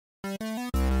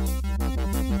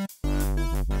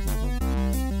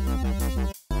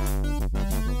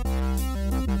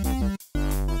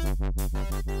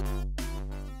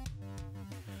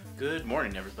Good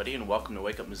morning, everybody, and welcome to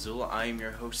Wake Up Missoula. I am your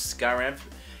host, Skyramp,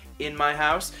 in my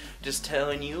house, just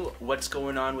telling you what's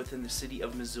going on within the city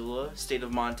of Missoula, state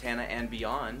of Montana, and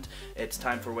beyond. It's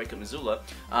time for Wake Up Missoula.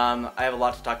 I have a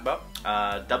lot to talk about.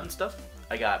 Dubbin stuff.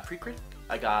 I got pre-crit.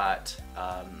 I got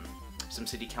some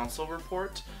city council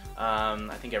report.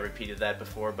 I think I repeated that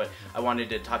before, but I wanted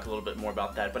to talk a little bit more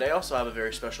about that. But I also have a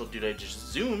very special dude I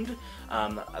just zoomed,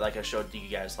 like I showed you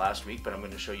guys last week, but I'm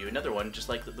going to show you another one, just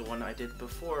like the one I did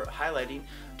before, highlighting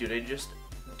dude I just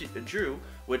drew,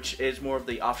 which is more of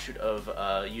the offshoot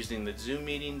of using the Zoom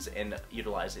meetings and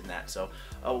utilizing that. So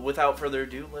without further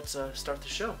ado, let's start the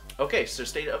show. Okay, so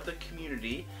State of the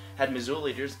Community had Missoula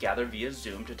leaders gather via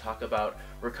Zoom to talk about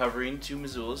recovering to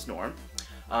Missoula's norm.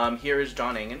 Here is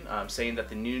John Engen saying that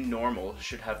the new normal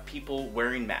should have people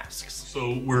wearing masks.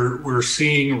 So we're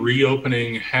seeing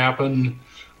reopening happen,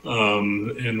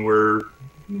 and we're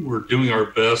doing our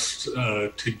best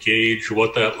to gauge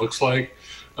what that looks like.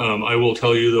 I will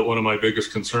tell you that one of my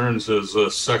biggest concerns is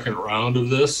a second round of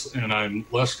this, and I'm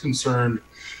less concerned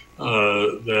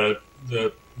that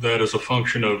is a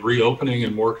function of reopening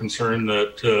and more concerned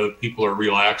that people are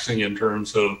relaxing in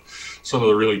terms of some of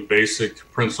the really basic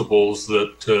principles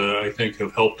that I think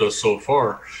have helped us so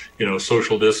far. You know,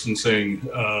 social distancing,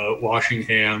 washing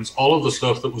hands, all of the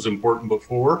stuff that was important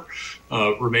before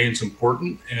remains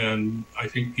important, and I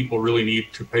think people really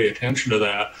need to pay attention to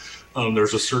that.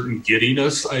 There's a certain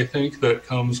giddiness, I think, that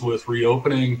comes with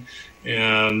reopening,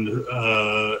 and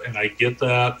I get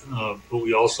that, but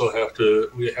we also have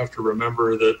to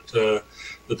remember that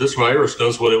that this virus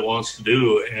does what it wants to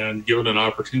do, and given an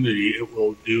opportunity, it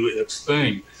will do its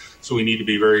thing. So we need to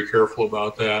be very careful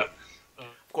about that.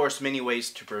 Of course, many ways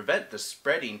to prevent the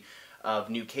spreading of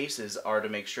new cases are to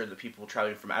make sure that people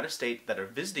traveling from out of state that are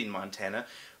visiting Montana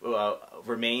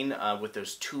remain with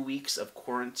those 2 weeks of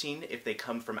quarantine if they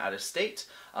come from out of state.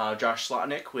 Josh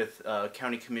Slotnick, with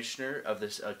County Commissioner of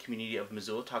this community of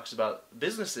Missoula, talks about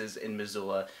businesses in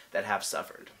Missoula that have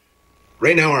suffered.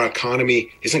 Right now our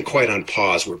economy isn't quite on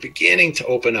pause. We're beginning to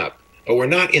open up, but we're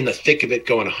not in the thick of it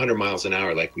going 100 miles an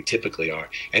hour like we typically are.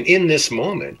 And in this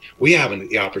moment, we have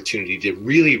the opportunity to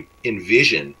really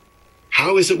envision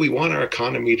how is it we want our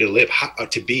economy to live,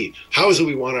 to be? How is it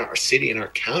we want our city and our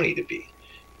county to be?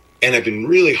 And I've been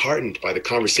really heartened by the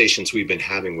conversations we've been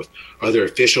having with other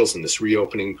officials in this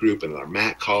reopening group and our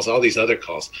MAC calls, all these other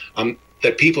calls,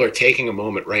 that people are taking a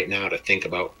moment right now to think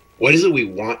about what is it we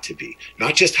want to be?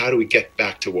 Not just how do we get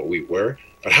back to what we were,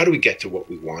 but how do we get to what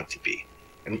we want to be?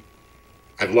 And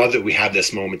I've loved that we have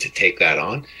this moment to take that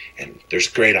on, and there's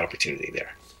great opportunity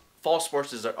there. Fall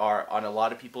sports are on a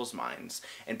lot of people's minds,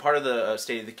 and part of the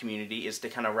State of the Community is to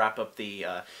kind of wrap up the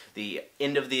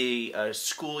end of the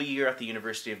school year at the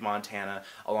University of Montana,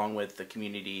 along with the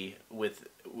community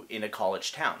in a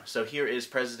college town. So here is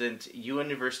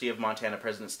University of Montana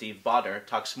President Steve Bodner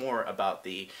talks more about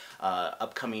the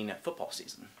upcoming football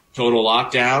season. Total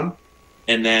lockdown,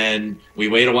 and then we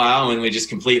wait a while and we just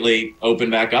completely open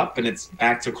back up, and it's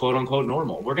back to quote unquote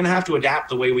normal. We're going to have to adapt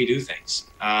the way we do things.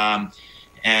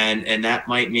 And that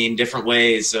might mean different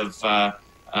ways of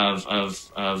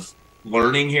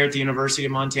learning here at the University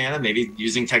of Montana, maybe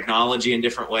using technology in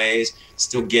different ways,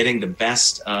 still getting the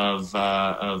best of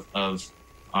our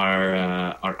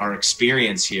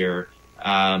experience here,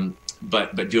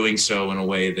 but doing so in a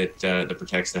way that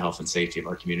protects the health and safety of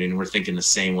our community. And we're thinking the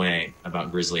same way about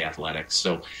Grizzly athletics.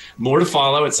 So more to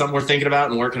follow. It's something we're thinking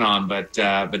about and working on, but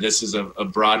this is a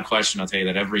broad question, I'll tell you,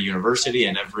 that every university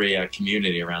and every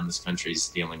community around this country is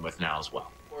dealing with now as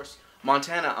well. Of course,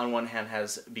 Montana, on one hand,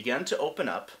 has begun to open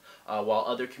up, while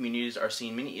other communities are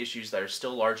seeing many issues that are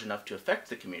still large enough to affect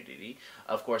the community.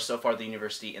 Of course, so far the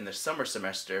university in the summer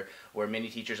semester, where many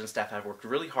teachers and staff have worked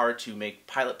really hard to make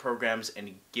pilot programs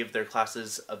and give their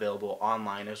classes available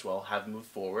online as well, have moved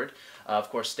forward. Of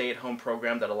course, stay-at-home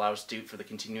program that allows for the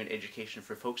continuing education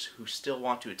for folks who still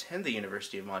want to attend the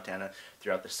University of Montana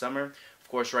throughout the summer. Of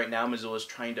course, right now Missoula is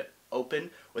trying to open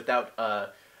without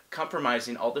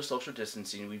compromising all the social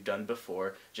distancing we've done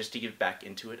before, just to get back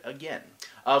into it again.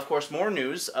 Of course, more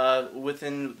news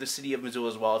within the city of Missoula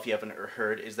as well, if you haven't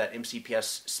heard, is that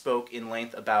MCPS spoke in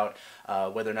length about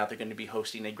whether or not they're going to be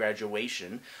hosting a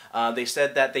graduation. They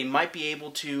said that they might be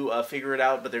able to figure it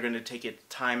out, but they're going to take it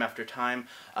time after time,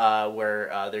 where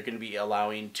they're going to be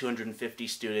allowing 250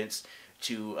 students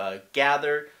to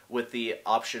gather, with the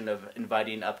option of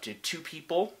inviting up to 2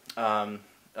 people.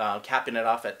 Capping it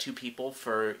off at 2 people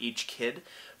for each kid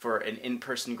for an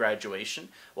in-person graduation,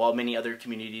 while many other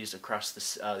communities across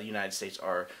the United States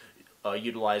are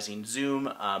utilizing Zoom,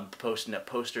 posting up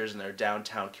posters in their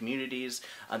downtown communities.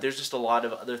 There's just a lot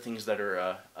of other things that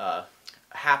are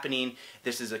happening.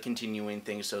 This is a continuing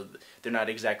thing, so they're not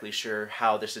exactly sure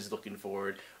how this is looking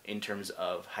forward in terms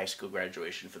of high school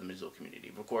graduation for the Missoula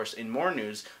community. Of course, in more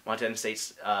news, Montana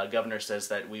State's governor says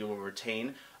that we will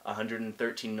retain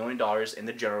 $113 million in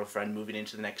the general fund moving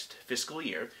into the next fiscal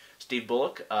year. Steve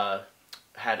Bullock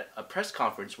had a press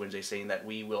conference Wednesday saying that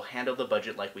we will handle the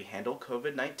budget like we handle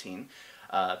COVID-19,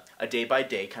 a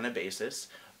day-by-day kind of basis,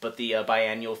 but the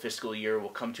biannual fiscal year will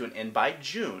come to an end by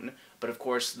June. But of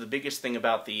course, the biggest thing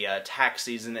about the tax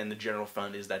season and the general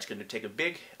fund is that's going to take a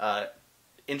big,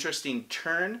 interesting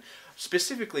turn,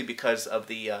 specifically because of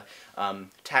the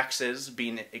taxes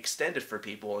being extended for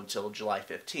people until July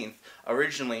 15th.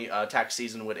 Originally, tax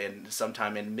season would end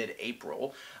sometime in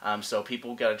mid-April, so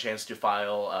people got a chance to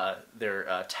file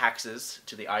their taxes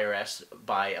to the IRS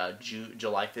by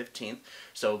July 15th.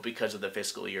 So because of the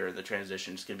fiscal year, the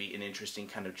transition is going to be an interesting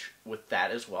kind of with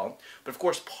that as well. But of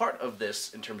course, part of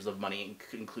this, in terms of money,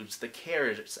 includes the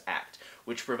CARES Act,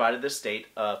 which provided the state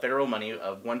federal money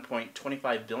of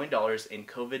 $1.25 billion in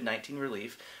COVID-19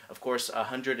 relief. Of course,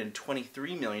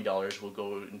 $123 million will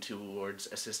go towards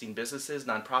assisting businesses,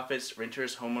 nonprofits,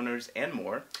 renters, homeowners, and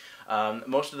more.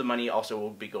 Most of the money also will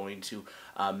be going to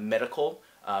medical,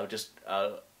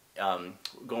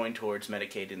 going towards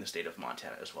Medicaid in the state of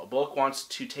Montana as well. Bullock wants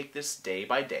to take this day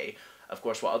by day. Of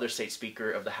course, while other state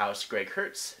Speaker of the House, Greg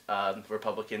Hertz,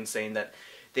 Republican, saying that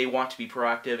they want to be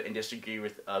proactive and disagree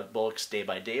with Bullock's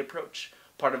day-by-day approach.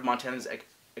 Part of Montana's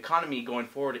economy going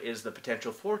forward is the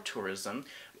potential for tourism,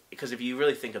 because if you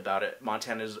really think about it,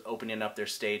 Montana's opening up their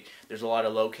state. There's a lot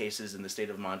of low cases in the state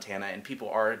of Montana, and people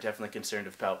are definitely concerned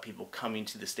about people coming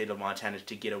to the state of Montana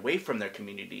to get away from their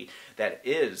community that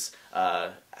has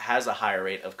a higher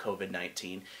rate of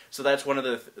COVID-19. So that's one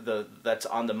of that's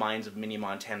on the minds of many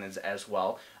Montanans as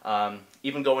well.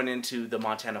 Even going into the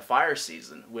Montana fire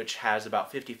season, which has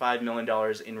about $55 million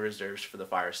in reserves for the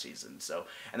fire season. So,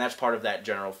 and that's part of that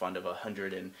general fund of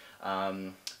 $113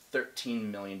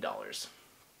 million.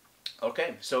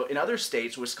 Okay, so in other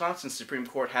states, Wisconsin's Supreme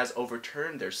Court has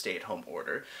overturned their stay-at-home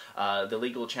order. The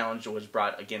legal challenge was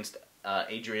brought against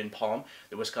Adrian Palm,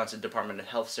 the Wisconsin Department of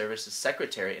Health Services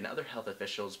secretary, and other health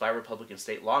officials by Republican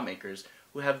state lawmakers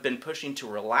who have been pushing to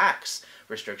relax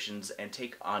restrictions and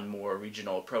take on more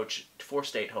regional approach for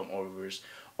stay-at-home orders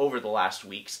over the last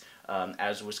weeks,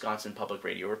 as Wisconsin Public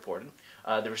Radio reported.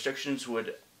 The restrictions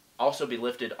would also be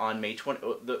lifted on May 20.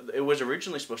 It was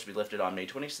originally supposed to be lifted on May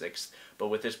 26th, but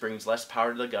with this brings less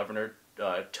power to the governor,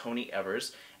 Tony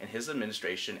Evers, and his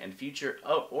administration, and future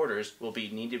orders will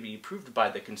need to be approved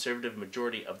by the conservative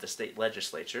majority of the state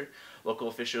legislature. Local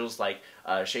officials like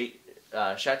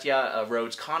Shatya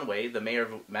Rhodes Conway, the mayor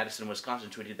of Madison,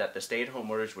 Wisconsin, tweeted that the stay-at-home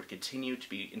orders would continue to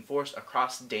be enforced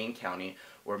across Dane County,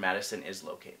 where Madison is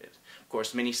located. Of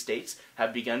course, many states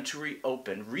have begun to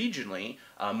reopen regionally,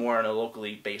 more on a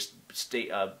locally based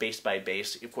base by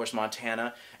base. Of course,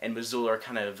 Montana and Missoula are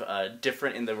kind of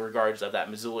different in the regards of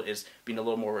that. Missoula is being a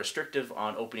little more restrictive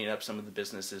on opening up some of the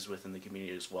businesses within the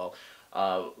community as well.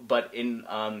 But even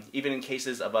in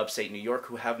cases of upstate New York,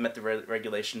 who have met the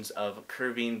regulations of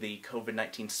curbing the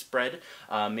COVID-19 spread,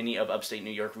 many of upstate New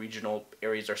York regional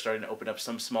areas are starting to open up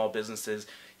some small businesses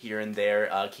here and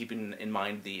there, keeping in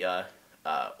mind the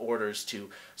orders to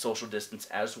social distance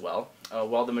as well.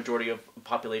 While the majority of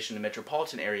population in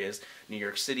metropolitan areas, New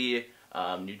York City,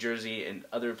 New Jersey, and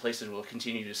other places will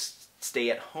continue to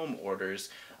stay-at-home orders.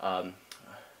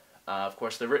 Of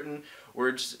course, the written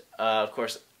words, of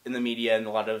course, in the media and a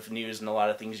lot of news and a lot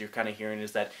of things you're kind of hearing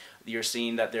is that you're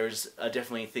seeing that there's a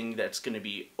definitely thing that's going to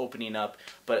be opening up,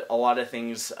 but a lot of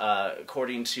things,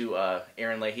 according to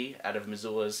Erin Leahy out of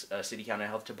Missoula's City County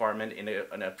Health Department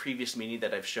in a previous meeting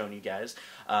that I've shown you guys,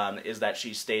 is that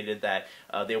she stated that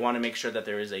they want to make sure that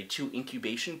there is a 2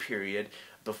 incubation period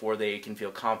before they can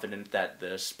feel confident that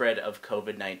the spread of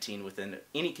COVID-19 within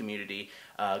any community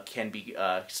can be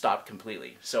stopped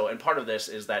completely. So, and part of this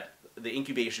is that the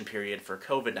incubation period for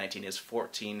COVID-19 is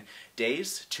 14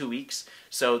 days, 2 weeks.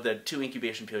 So the 2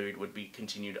 incubation period would be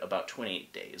continued about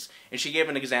 28 days. And she gave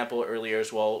an example earlier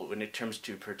as well when it comes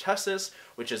to pertussis,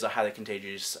 which is a highly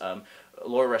contagious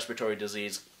lower respiratory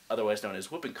disease, otherwise known as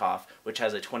whooping cough, which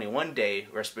has a 21-day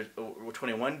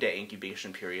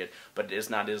incubation period, but it is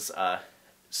not as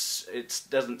it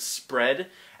doesn't spread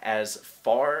as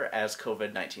far as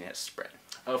COVID-19 has spread.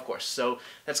 Of course, so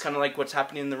that's kind of like what's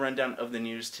happening in the rundown of the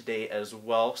news today as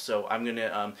well. So I'm going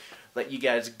to let you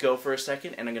guys go for a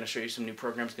second, and I'm going to show you some new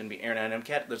programs. It's going to be Aaron and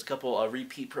MCAT. There's a couple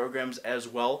repeat programs as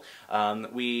well.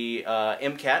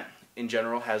 MCAT, in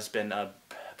general, has been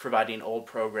providing old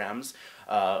programs,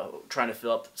 trying to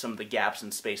fill up some of the gaps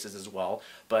and spaces as well.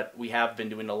 But we have been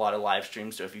doing a lot of live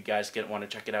streams, so if you guys want to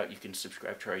check it out, you can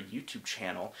subscribe to our YouTube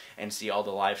channel and see all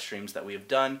the live streams that we have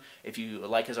done. If you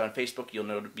like us on Facebook,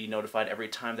 you'll be notified every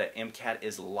time that MCAT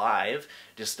is live.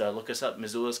 Just look us up,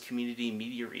 Missoula's Community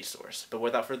Media Resource. But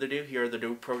without further ado, here are the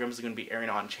new programs that are going to be airing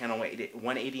on Channel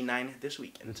 189 this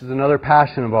weekend. This is another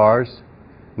passion of ours.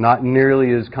 Not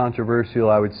nearly as controversial,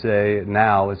 I would say,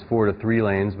 now as 4 to 3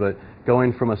 lanes, but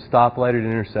going from a stoplighted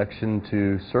intersection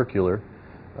to circular,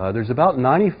 there's about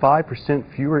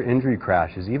 95% fewer injury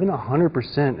crashes, even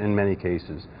 100% in many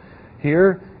cases.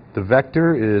 Here, the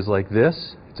vector is like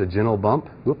this. It's a gentle bump.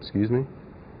 Whoops, excuse me.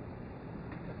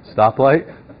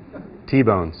 Stoplight,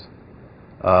 T-bones.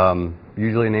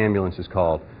 Usually an ambulance is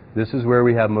called. This is where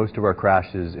we have most of our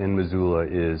crashes in Missoula,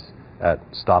 is at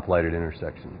stoplighted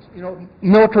intersections. You know,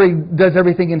 military does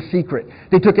everything in secret.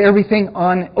 They took everything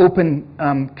on open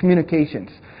communications,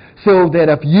 so that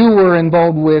if you were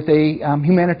involved with a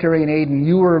humanitarian aid and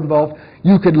you were involved,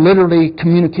 you could literally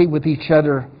communicate with each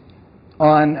other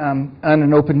on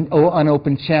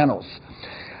open channels.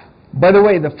 By the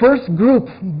way, the first group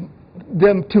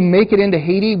to make it into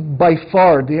Haiti by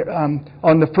far,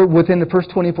 within the first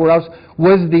 24 hours,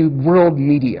 was the world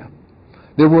media.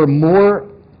 There were more.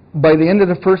 By the end of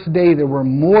the first day, there were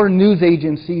more news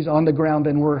agencies on the ground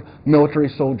than were military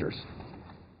soldiers.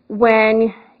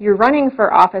 When you're running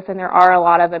for office, and there are a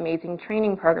lot of amazing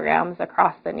training programs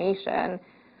across the nation,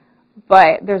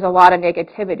 but there's a lot of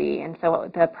negativity, and so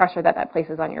the pressure that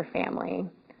places on your family.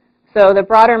 So the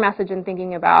broader message in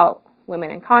thinking about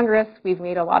women in Congress, we've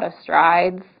made a lot of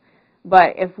strides,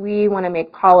 but if we want to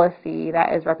make policy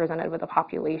that is representative of the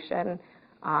population,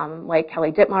 like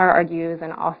Kelly Dittmar argues,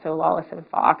 and also Lawless and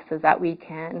Fox, is that we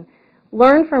can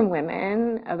learn from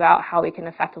women about how we can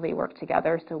effectively work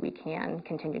together so we can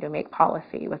continue to make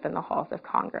policy within the halls of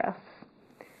Congress.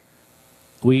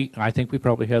 I think we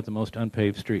probably have the most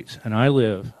unpaved streets, and I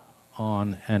live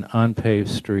on an unpaved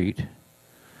street,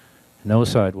 no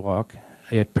sidewalk.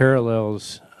 It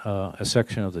parallels a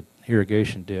section of the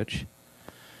irrigation ditch,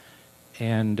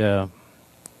 and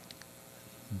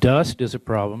dust is a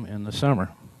problem in the summer,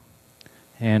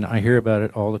 and I hear about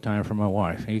it all the time from my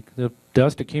wife. The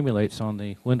dust accumulates on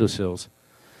the windowsills,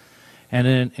 and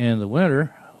then in the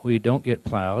winter we don't get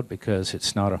plowed because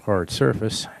it's not a hard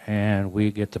surface, and we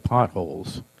get the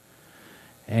potholes,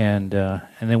 and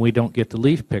then we don't get the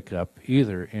leaf pickup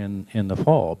either in the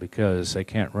fall because they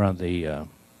can't run the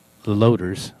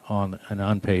loaders on an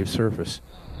unpaved surface.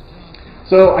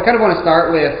 So I kind of want to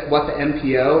start with what the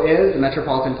MPO is, the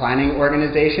Metropolitan Planning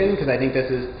Organization, because I think this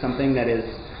is something that is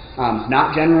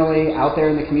not generally out there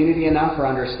in the community enough or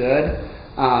understood.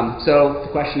 So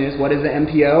the question is, what is the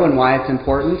MPO and why it's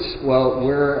important? Well,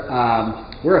 we're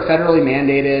a federally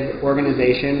mandated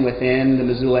organization within the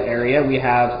Missoula area. We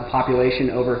have a population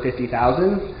over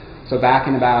 50,000. So back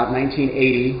in about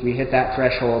 1980, we hit that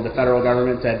threshold. The federal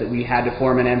government said that we had to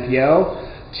form an MPO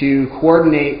to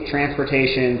coordinate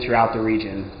transportation throughout the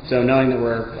region. So knowing that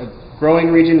we're a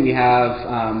growing region, we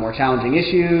have more challenging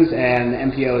issues, and the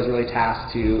MPO is really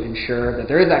tasked to ensure that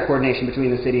there is that coordination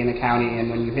between the city and the county, and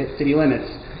when you hit city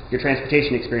limits, your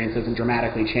transportation experience doesn't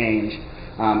dramatically change.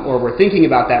 Or we're thinking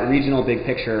about that regional big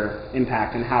picture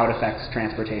impact and how it affects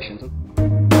transportation.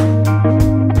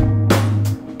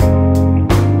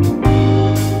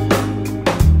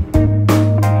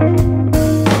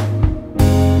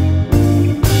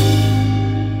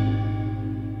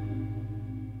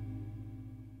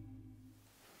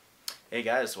 Hey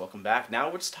guys, welcome back.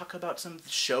 Now let's talk about some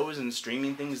shows and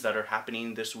streaming things that are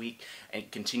happening this week and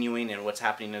continuing, and what's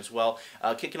happening as well.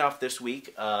 Kicking off this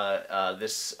week,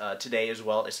 today as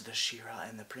well, is the She-Ra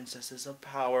and the Princesses of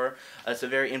Power. It's a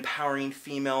very empowering,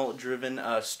 female-driven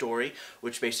story,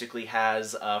 which basically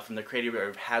has, from the creator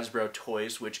of Hasbro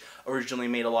Toys, which originally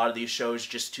made a lot of these shows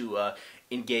just to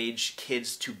engage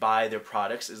kids to buy their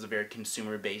products. Is a very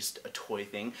consumer-based toy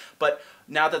thing. But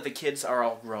now that the kids are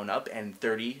all grown up and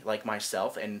 30 like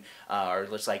myself, and are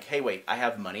just like, hey wait, I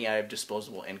have money, I have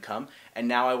disposable income, and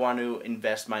now I want to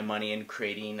invest my money in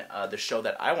creating the show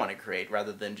that I want to create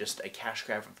rather than just a cash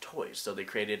grab of toys. So they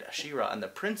created She-Ra and the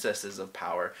Princesses of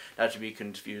Power, not to be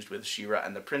confused with She-Ra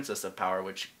and the Princess of Power,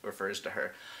 which refers to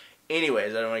her.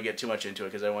 Anyways, I don't want to get too much into it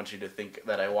because I want you to think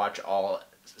that I watch all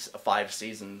 5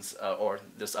 seasons, or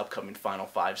this upcoming final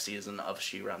 5 season of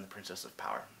She-Ra and the Princess of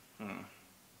Power.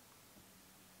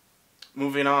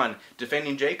 Moving on,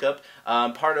 Defending Jacob,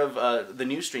 part of the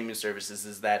new streaming services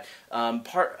is that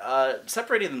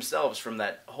separating themselves from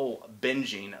that whole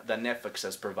binging that Netflix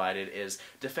has provided is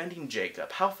Defending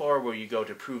Jacob. How far will you go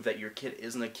to prove that your kid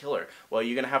isn't a killer? Well,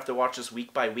 you're going to have to watch this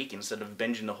week by week instead of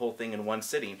binging the whole thing in one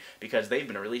sitting, because they've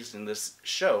been releasing this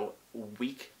show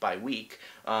week by week.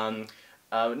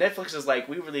 Netflix is like,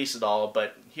 we release it all,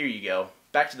 but here you go.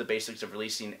 Back to the basics of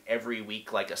releasing every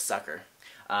week like a sucker.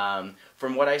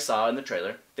 From what I saw in the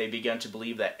trailer, they began to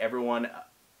believe that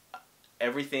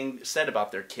everything said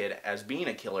about their kid as being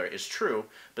a killer is true,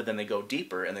 but then they go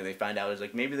deeper and then they find out it's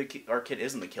like maybe our kid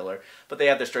isn't the killer, but they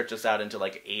have to stretch this out into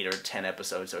like 8 or 10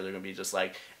 episodes, or they're going to be just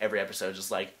like, every episode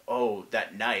just like, oh,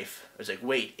 that knife. It's like,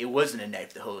 wait, it wasn't a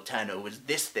knife the whole time, no, it was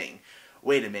this thing.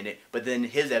 Wait a minute, but then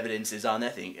his evidence is on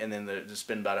that thing, and then they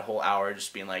spend about a whole hour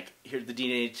just being like, here, the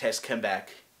DNA test come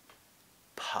back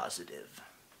positive.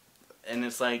 And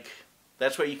it's like,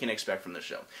 that's what you can expect from the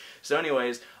show. So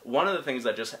anyways, one of the things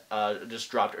that just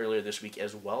dropped earlier this week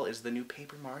as well is the new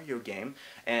Paper Mario game.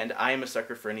 And I am a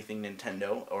sucker for anything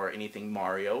Nintendo or anything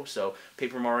Mario. So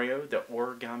Paper Mario, the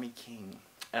Origami King.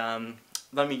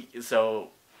 So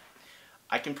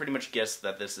I can pretty much guess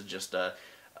that this is just the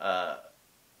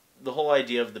whole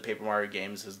idea of the Paper Mario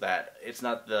games is that it's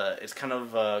kind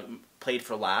of played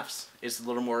for laughs. It's a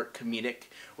little more comedic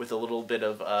with a little bit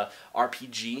of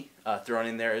RPG thrown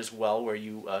in there as well, where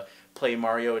you play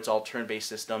Mario. It's all turn-based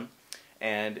system,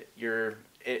 and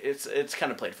it's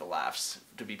kind of played for laughs,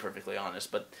 to be perfectly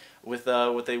honest. But with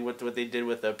what they did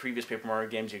with the previous Paper Mario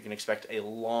games, you can expect a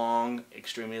long,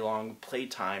 extremely long play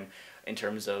time in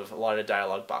terms of a lot of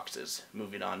dialogue boxes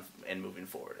moving on and moving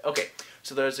forward. Okay,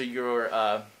 so those are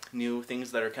your new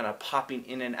things that are kind of popping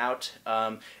in and out.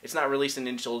 It's not releasing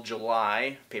until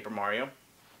July, Paper Mario,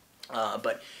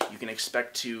 but you can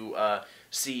expect to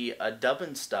see a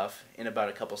dubbing stuff in about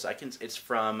a couple seconds. It's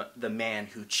from the man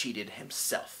who cheated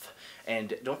himself.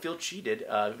 And don't feel cheated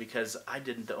because I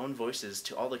did the own voices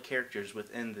to all the characters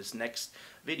within this next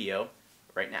video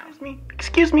right now.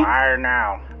 Excuse me. Fire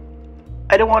now.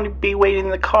 I don't want to be waiting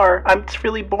in the car. It's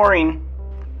really boring.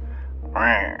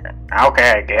 Okay,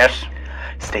 I guess.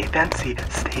 Stay fancy,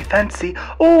 stay fancy.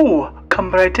 Oh, come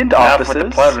right into offices. Enough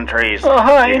with the pleasantries. Oh,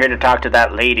 hi. You're here to talk to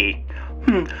that lady.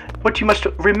 What you must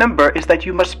remember is that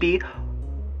you must be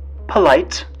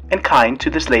polite and kind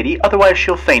to this lady, otherwise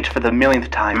she'll faint for the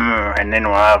millionth time. And then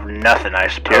we'll have nothing, I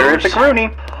suppose. Here's the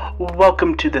Groony.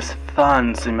 Welcome to this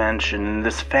fancy mansion,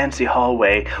 this fancy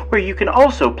hallway, where you can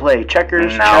also play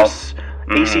checkers, chess,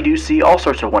 AC/DC, all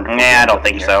sorts of wonderful things. I don't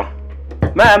think so.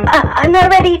 Ma'am. I'm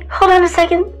not ready. Hold on a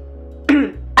second.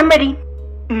 I'm ready.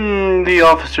 The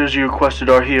officers you requested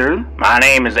are here. My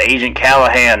name is Agent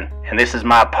Callahan, and this is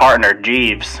my partner,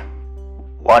 Jeeves.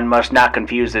 One must not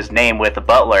confuse his name with the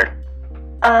butler.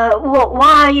 Well,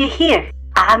 why are you here?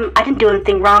 I didn't do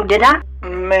anything wrong, did I?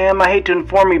 Ma'am, I hate to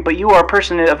inform you, but you are a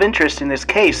person of interest in this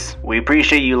case. We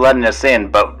appreciate you letting us in,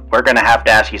 but we're gonna have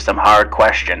to ask you some hard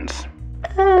questions.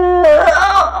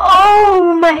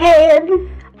 Oh, my head.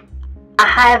 I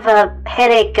have a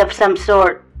headache of some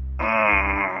sort.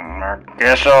 I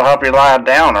guess I'll help you lie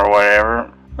down or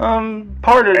whatever.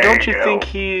 Partner, don't you think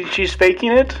she's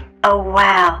faking it? Oh,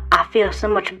 wow. I feel so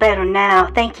much better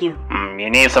now. Thank you. You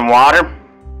need some water?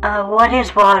 What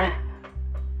is water?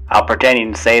 I'll pretend you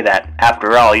didn't say that.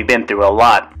 After all, you've been through a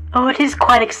lot. Oh, it is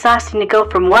quite exhausting to go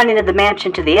from one end of the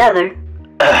mansion to the other.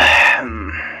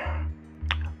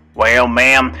 Well,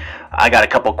 ma'am, I got a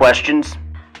couple questions.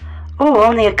 Oh,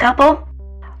 only a couple?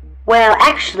 Well,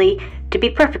 actually, to be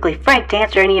perfectly frank, to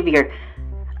answer any of your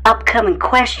upcoming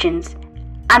questions,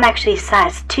 I'm actually a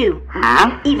size 2.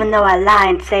 Even though I lie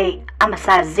and say I'm a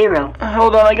size 0.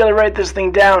 Hold on, I gotta write this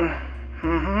thing down.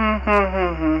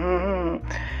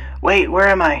 Wait, where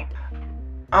am I?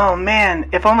 Oh man,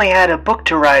 if only I had a book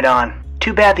to write on.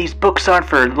 Too bad these books aren't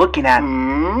for looking at.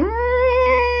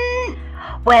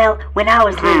 Well, when I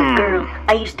was a little girl,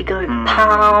 I used to go to the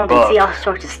pond and see all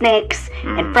sorts of snakes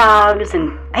and frogs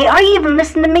and... Hey, are you even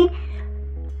listening to me?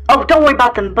 Oh, don't worry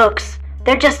about them books.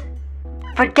 They're just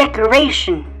for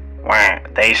decoration. Well,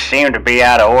 they seem to be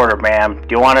out of order, ma'am.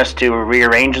 Do you want us to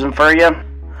rearrange them for you?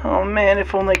 Oh man,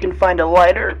 if only I can find a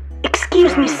lighter.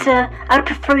 Excuse me, sir. I would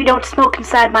prefer you don't smoke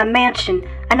inside my mansion.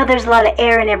 I know there's a lot of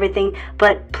air and everything,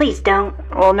 but please don't.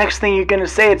 Well, next thing you're gonna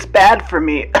say it's bad for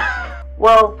me.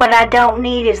 Well, what I don't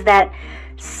need is that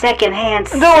secondhand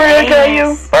Don't worry, I got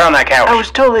you. Put on that couch. I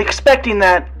was totally expecting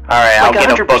that. Alright, I'll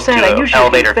get a book to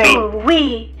elevator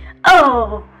feet.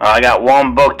 Oh. I got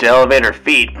one book to elevator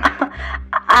feet.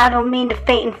 I don't mean to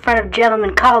faint in front of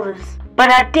gentlemen callers, but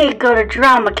I did go to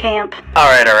drama camp.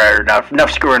 Alright,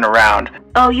 enough screwing around.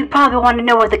 Oh, you probably want to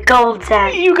know where the gold's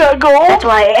at. You got gold? That's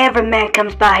why every man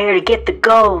comes by here to get the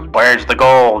gold. Where's the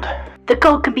gold? The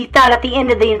gold can be found at the end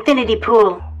of the infinity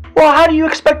pool. Well, how do you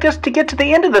expect us to get to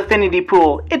the end of the infinity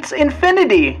pool? It's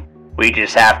infinity. We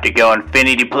just have to go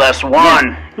infinity plus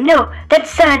 1. No,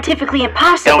 that's scientifically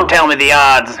impossible. Don't tell me the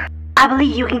odds. I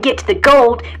believe you can get to the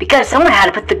gold because someone had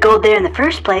to put the gold there in the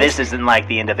first place. This isn't like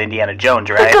the end of Indiana Jones,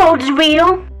 right? The gold is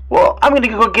real. Well, I'm gonna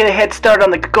go get a head start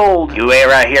on the gold. You wait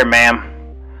right here, ma'am.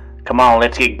 Come on,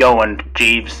 let's get going,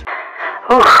 Jeeves.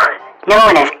 Ooh, no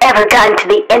one has ever gotten to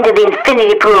the end of the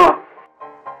infinity pool.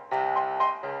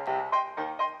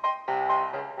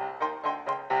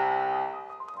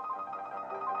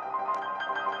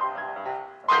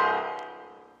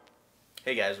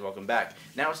 Hey guys, welcome back.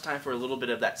 Now it's time for a little bit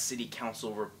of that City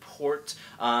Council report.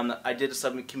 I did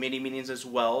some committee meetings as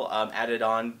well, added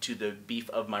on to the beef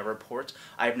of my report.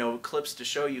 I have no clips to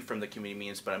show you from the committee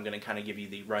meetings, but I'm going to kind of give you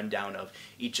the rundown of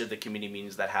each of the committee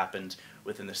meetings that happened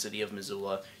within the City of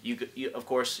Missoula. Of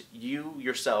course, you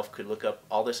yourself could look up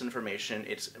all this information.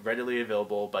 It's readily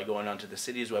available by going onto the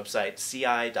city's website,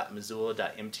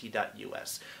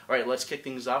 ci.missoula.mt.us. All right, let's kick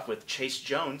things off with Chase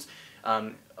Jones.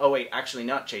 Oh wait, actually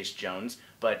not Chase Jones,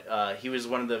 but he was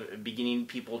one of the beginning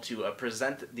people to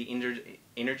present the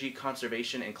Energy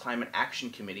Conservation and Climate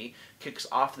Action Committee. Kicks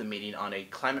off the meeting on a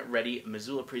climate-ready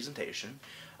Missoula presentation.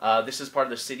 This is part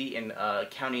of the city and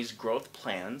county's growth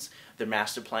plans, their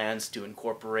master plans to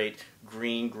incorporate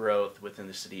green growth within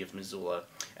the city of Missoula.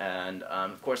 And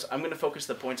of course, I'm going to focus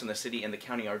the points on the city and the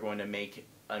county are going to make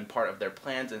and part of their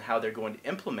plans and how they're going to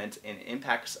implement and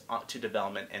impacts to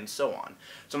development and so on.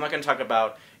 So I'm not going to talk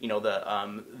about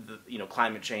the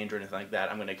climate change or anything like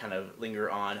that. I'm going to kind of linger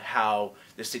on how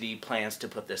the city plans to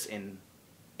put this in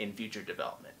future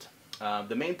development.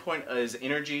 The main point is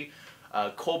energy.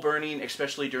 Coal burning,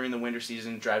 especially during the winter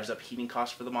season, drives up heating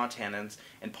costs for the Montanans,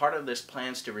 and part of this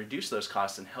plans to reduce those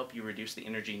costs and help you reduce the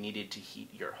energy needed to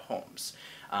heat your homes.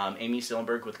 Amy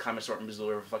Sillenberg with Climate Sort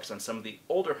Missoula reflects on some of the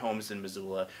older homes in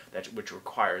Missoula which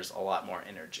requires a lot more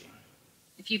energy.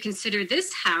 If you consider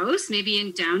this house, maybe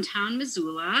in downtown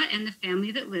Missoula, and the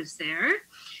family that lives there,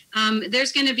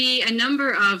 there's going to be a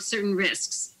number of certain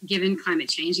risks given climate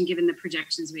change and given the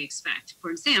projections we expect. For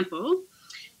example,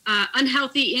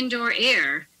 unhealthy indoor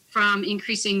air from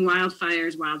increasing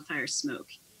wildfires, wildfire smoke,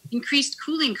 increased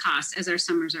cooling costs as our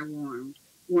summers are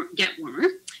get warmer,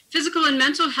 physical and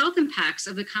mental health impacts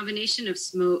of the combination of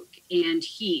smoke and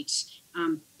heat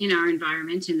in our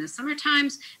environment in the summer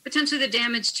times, potentially the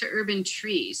damage to urban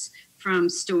trees from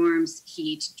storms,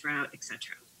 heat, drought,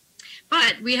 etc.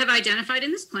 But we have identified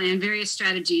in this plan various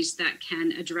strategies that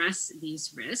can address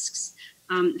these risks.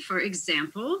 For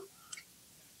example,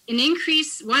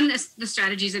 one of the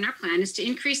strategies in our plan is to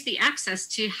increase the access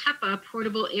to HEPA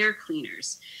portable air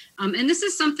cleaners. And this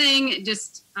is something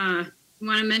just I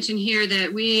want to mention here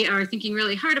that we are thinking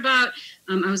really hard about.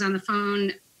 I was on the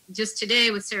phone just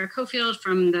today with Sarah Cofield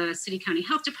from the City County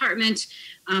Health Department.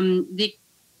 The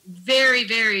very,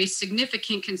 very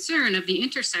significant concern of the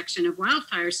intersection of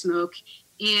wildfire smoke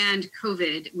and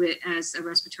COVID as a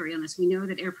respiratory illness. We know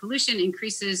that air pollution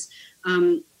increases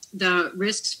the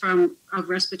risks of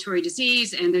respiratory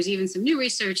disease, and there's even some new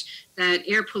research that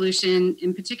air pollution,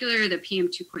 in particular the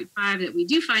PM2.5 that we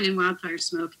do find in wildfire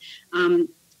smoke,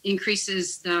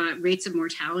 increases the rates of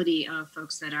mortality of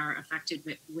folks that are affected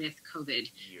with COVID.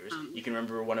 You can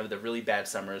remember one of the really bad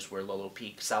summers where Lolo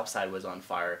Peak Southside was on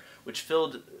fire, which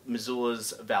filled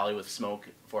Missoula's valley with smoke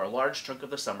for a large chunk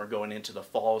of the summer going into the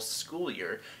fall school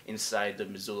year inside the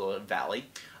Missoula Valley.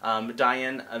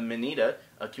 Diane Manita,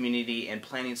 Community and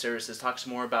Planning Services, talks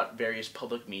more about various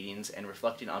public meetings and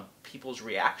reflecting on people's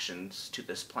reactions to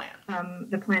this plan.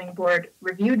 The Planning Board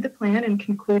reviewed the plan and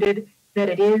concluded that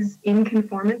it is in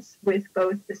conformance with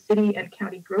both the city and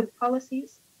county growth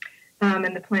policies.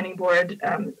 And the Planning Board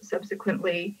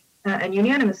subsequently and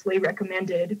unanimously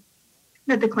recommended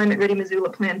that the Climate Ready Missoula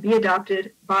Plan be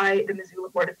adopted by the Missoula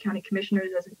Board of County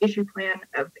Commissioners as an issue plan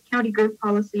of the county growth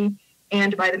policy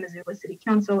and by the Missoula City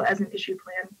Council as an issue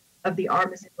plan of the Our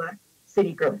Missoula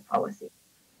City Growth Policy.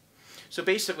 So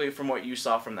basically, from what you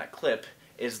saw from that clip,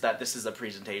 is that this is a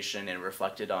presentation and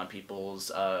reflected on people's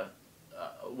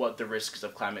what the risks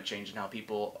of climate change and how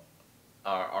people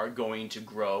are going to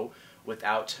grow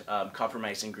without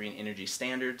compromising green energy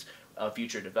standards,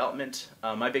 future development.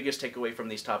 My biggest takeaway from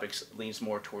these topics leans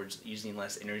more towards using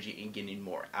less energy and getting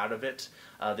more out of it.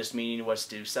 This meeting was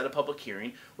to set a public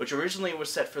hearing, which originally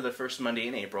was set for the first Monday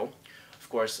in April. Of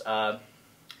course,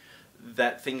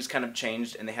 that things kind of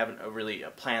changed and they haven't really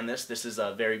planned this. This is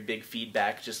a very big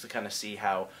feedback just to kind of see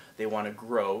how they want to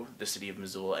grow the city of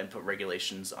Missoula and put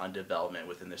regulations on development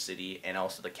within the city, and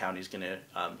also the county's going to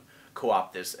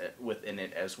co-opt this within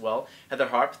it as well. Heather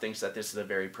Harp thinks that this is a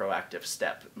very proactive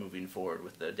step moving forward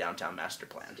with the downtown master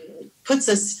plan.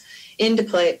 Puts into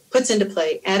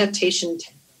play adaptation,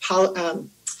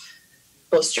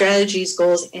 both strategies,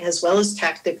 goals, as well as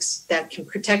tactics that can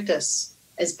protect us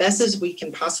as best as we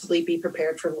can possibly be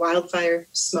prepared for wildfire,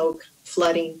 smoke,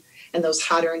 flooding, and those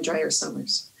hotter and drier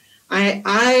summers.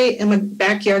 I am a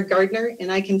backyard gardener,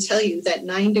 and I can tell you that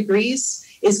 9 degrees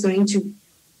is going to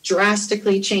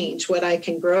drastically change what I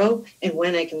can grow and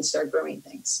when I can start growing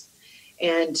things.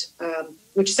 And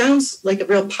which sounds like a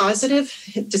real positive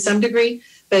to some degree,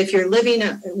 but if you're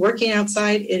working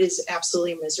outside, it is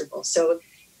absolutely miserable. So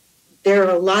there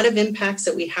are a lot of impacts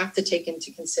that we have to take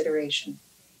into consideration.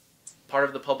 Part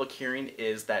of the public hearing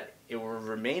is that it will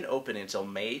remain open until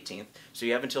May 18th. So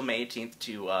you have until May 18th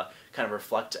to kind of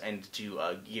reflect and to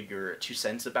give your 2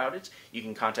 cents about it. You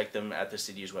can contact them at the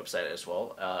city's website as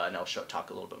well, and I'll talk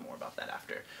a little bit more about that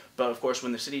after. But of course,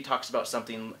 when the city talks about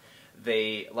something,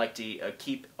 they like to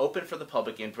keep open for the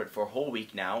public input for a whole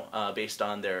week now, based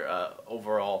on their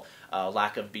overall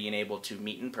lack of being able to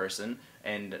meet in person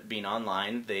and being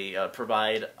online. They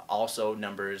provide also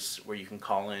numbers where you can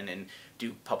call in and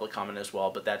do public comment as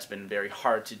well, but that's been very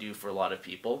hard to do for a lot of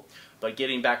people. But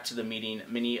getting back to the meeting,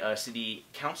 many city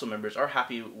council members are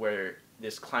happy where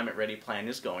this climate ready plan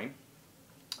is going.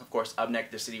 Of course, up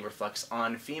next, the city reflects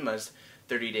on FEMA's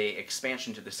 30-day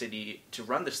expansion to the city to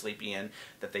run the Sleepy Inn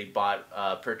that they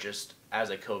purchased as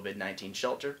a COVID-19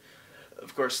 shelter.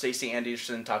 Of course, Stacey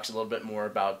Anderson talks a little bit more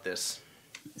about this.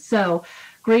 So,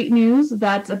 great news.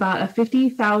 That's about a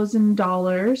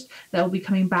 $50,000 that will be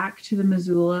coming back to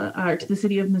the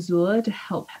city of Missoula to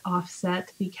help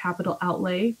offset the capital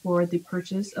outlay for the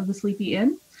purchase of the Sleepy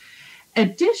Inn.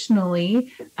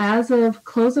 Additionally, as of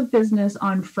close of business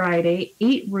on Friday,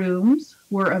 8 rooms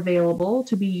were available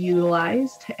to be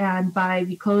utilized, and by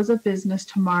the close of business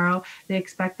tomorrow, they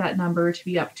expect that number to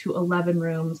be up to 11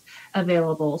 rooms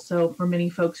available. So for many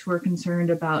folks who are concerned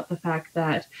about the fact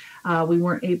that we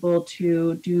weren't able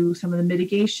to do some of the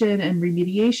mitigation and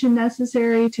remediation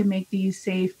necessary to make these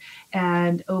safe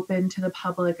and open to the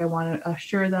public, I want to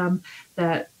assure them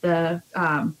that the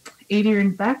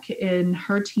Adrienne Beck and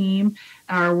her team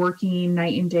are working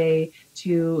night and day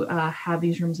to have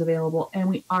these rooms available, and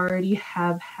we already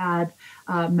have had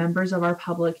members of our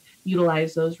public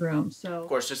utilize those rooms. So, of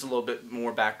course, just a little bit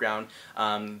more background.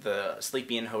 The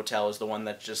Sleepy Inn Hotel is the one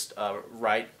that's just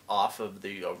right off of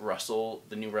the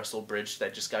new Russell Bridge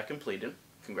that just got completed.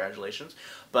 Congratulations.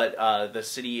 But the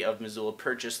city of Missoula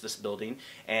purchased this building,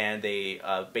 and they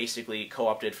basically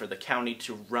co-opted for the county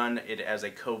to run it as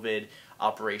a COVID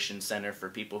operations center for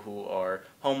people who are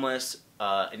homeless,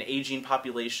 an aging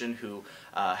population who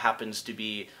happens to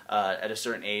be at a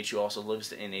certain age, who also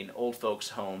lives in an old folks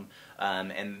home,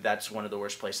 and that's one of the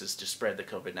worst places to spread the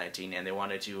COVID-19, and they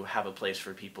wanted to have a place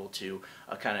for people to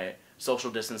kind of social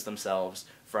distance themselves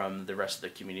from the rest of the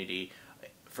community,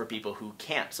 for people who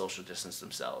can't social distance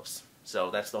themselves.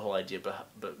 So that's the whole idea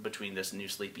between this new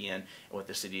Sleepy Inn and what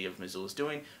the city of Missoula is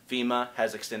doing. FEMA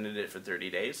has extended it for 30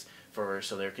 days,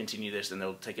 so they'll continue this, and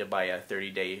they'll take it by a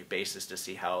 30-day basis to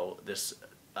see how this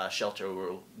shelter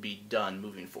will be done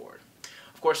moving forward.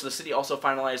 Of course, the city also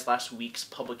finalized last week's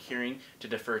public hearing to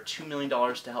defer $2 million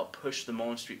to help push the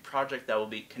Mullen Street project that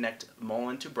will connect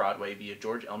Mullen to Broadway via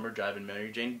George Elmer Drive and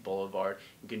Mary Jane Boulevard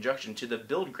in conjunction to the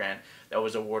BUILD grant that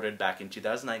was awarded back in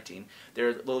 2019.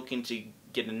 They're looking to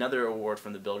get another award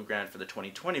from the BUILD grant for the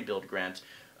 2020 BUILD grant.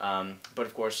 But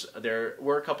of course, there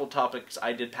were a couple topics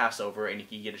I did pass over, and you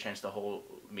can get a chance to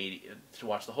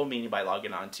watch the whole meeting by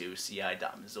logging on to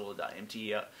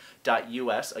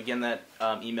ci.missoula.mt.us. Again, that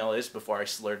email is, before I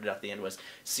slurred it at the end, was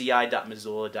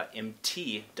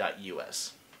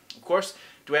ci.missoula.mt.us. Of course,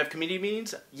 do we have community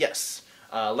meetings? Yes.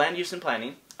 Land use and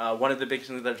planning. One of the big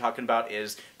things they're talking about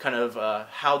is kind of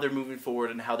how they're moving forward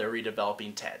and how they're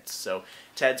redeveloping TEDs. So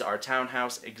TEDs are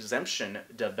townhouse exemption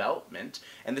development,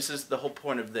 and this is the whole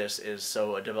point of this, is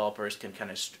so developers can kind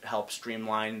of help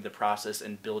streamline the process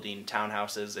in building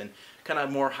townhouses and kind of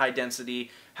more high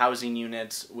density housing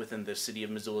units within the city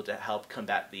of Missoula to help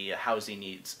combat the housing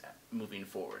needs moving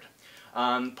forward.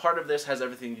 Part of this has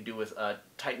everything to do with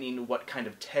tightening what kind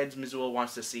of TEDs Missoula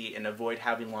wants to see and avoid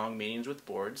having long meetings with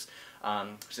boards,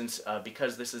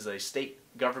 because this is a state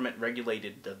government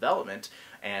regulated development,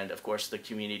 and of course the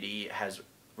community has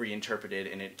reinterpreted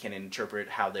and it can interpret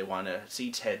how they want to see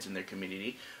TEDs in their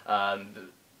community.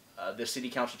 the city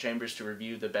council chambers to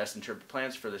review the best interpreted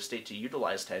plans for the state to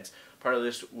utilize TEDs. Part of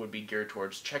this would be geared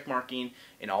towards check marking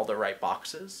in all the right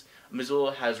boxes.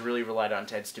 Missoula has really relied on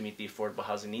TEDs to meet the affordable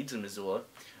housing needs in Missoula.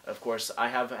 Of course, I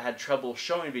have had trouble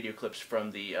showing video clips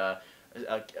from the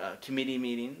committee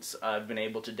meetings. I've been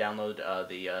able to download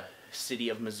the City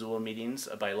of Missoula meetings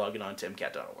by logging on to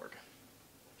MCAT.org.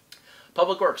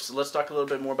 Public Works. Let's talk a little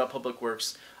bit more about Public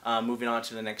Works. Moving on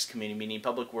to the next committee meeting.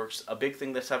 Public Works, a big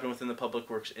thing that's happened within the Public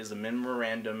Works is a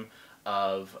memorandum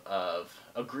of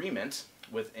agreement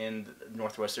within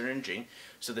Northwestern Energy.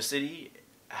 So the city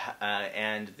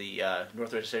and the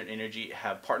Northwestern Energy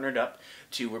have partnered up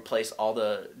to replace all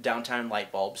the downtown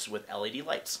light bulbs with LED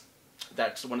lights.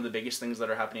 That's one of the biggest things that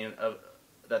are happening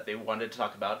that they wanted to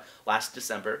talk about. Last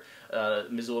December,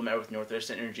 Missoula met with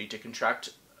Northwestern Energy to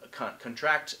contract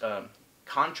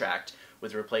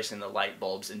with replacing the light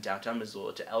bulbs in downtown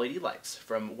Missoula to LED lights.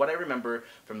 From what I remember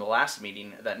from the last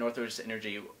meeting, that Northwest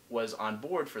Energy was on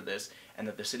board for this, and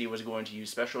that the city was going to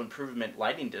use Special Improvement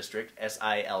Lighting District,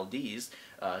 SILDs,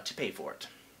 to pay for it.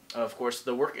 Of course,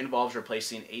 the work involves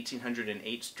replacing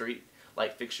 1,808 street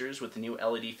light fixtures with the new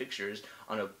LED fixtures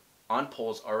on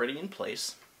poles already in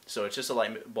place. So it's just a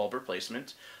light bulb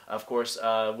replacement. Of course,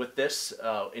 with this,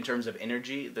 in terms of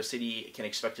energy, the city can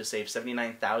expect to save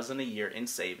 $79,000 a year in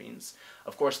savings.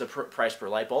 Of course, the price per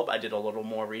light bulb, I did a little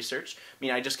more research. I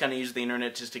mean, I just kind of used the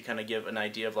internet just to kind of give an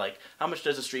idea of like, how much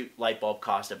does a street light bulb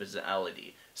cost if it's an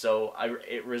LED? So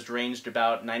it was ranged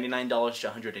about $99 to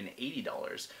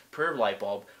 $180 per light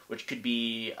bulb, which could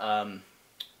be,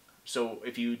 so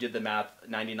if you did the math,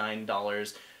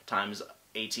 $99 times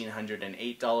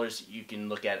 $1,808, you can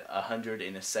look at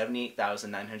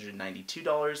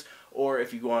 $178,992, or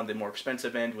if you go on the more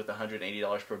expensive end with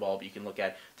 $180 per bulb, you can look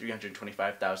at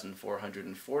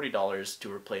 $325,440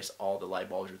 to replace all the light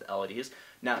bulbs with LEDs,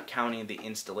 not counting the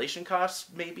installation costs,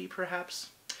 maybe,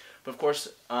 perhaps. But of course,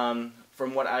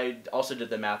 from what I also did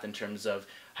the math in terms of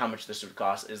how much this would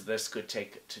cost, is this could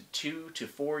take 2 to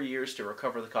 4 years to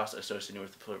recover the cost associated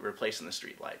with replacing the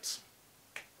street lights.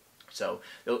 So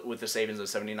with the savings of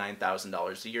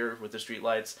 $79,000 a year with the street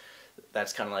lights,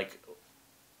 that's kind of like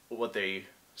what they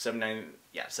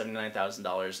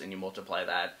 $79,000, and you multiply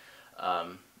that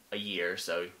a year.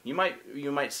 So you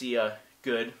might see a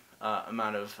good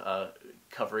amount of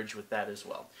coverage with that as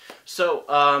well. So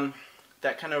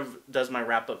that kind of does my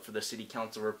wrap up for the City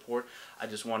Council report. I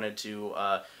just wanted to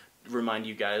remind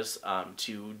you guys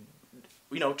to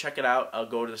check it out. I'll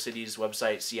go to the city's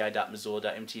website,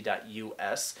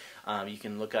 ci.missoula.mt.us. You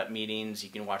can look up meetings. You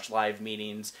can watch live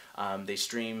meetings. They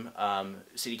stream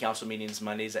city council meetings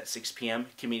Mondays at 6 p.m.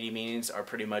 Committee meetings are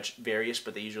pretty much various,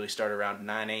 but they usually start around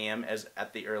 9 a.m. as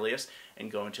at the earliest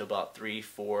and go until about 3,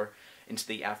 4 into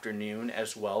the afternoon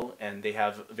as well. And they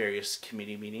have various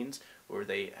committee meetings where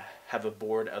they have a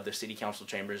board of the city council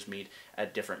chambers meet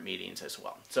at different meetings as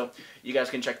well. So you guys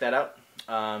can check that out.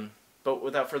 But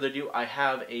without further ado, I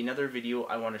have another video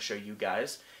I want to show you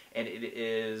guys, and it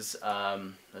is,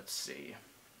 let's see,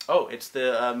 it's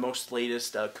the most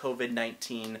latest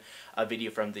COVID-19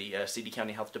 video from the City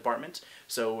County Health Department.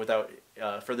 So without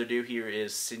further ado, here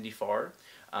is Cindy Farr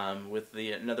with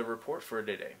another report for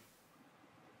today.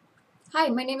 Hi,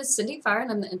 my name is Cindy Farr,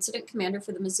 and I'm the Incident Commander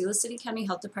for the Missoula City County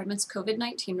Health Department's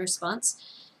COVID-19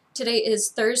 response. Today is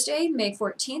Thursday, May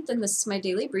 14th, and this is my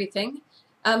daily briefing.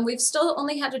 We've still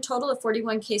only had a total of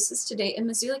 41 cases to date in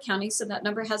Missoula County, so that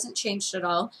number hasn't changed at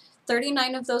all.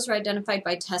 39 of those were identified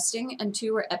by testing, and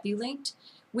 2 were epi-linked.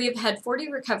 We have had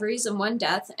 40 recoveries and 1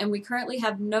 death, and we currently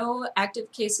have no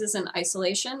active cases in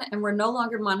isolation, and we're no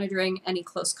longer monitoring any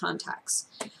close contacts.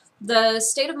 The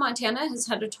state of Montana has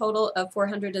had a total of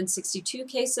 462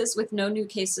 cases, with no new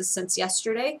cases since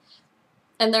yesterday,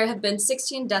 and there have been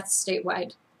 16 deaths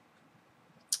statewide.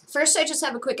 First, I just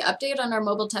have a quick update on our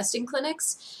mobile testing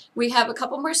clinics. We have a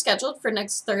couple more scheduled for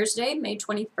next Thursday, May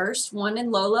 21st, 1 in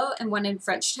Lolo and 1 in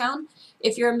Frenchtown.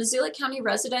 If you're a Missoula County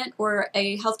resident or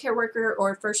a healthcare worker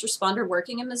or first responder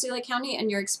working in Missoula County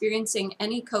and you're experiencing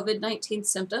any COVID-19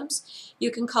 symptoms,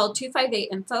 you can call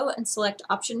 258-INFO and select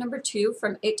option number 2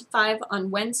 from 8 to 5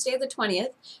 on Wednesday the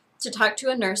 20th to talk to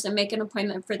a nurse and make an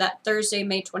appointment for that Thursday,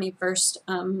 May 21st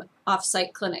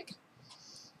off-site clinic.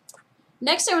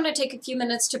 Next, I want to take a few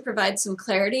minutes to provide some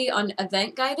clarity on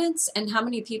event guidance and how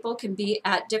many people can be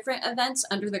at different events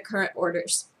under the current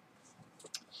orders.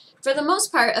 For the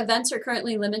most part, events are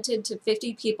currently limited to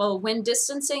 50 people when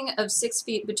distancing of 6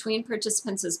 feet between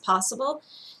participants is possible.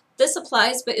 This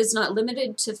applies but is not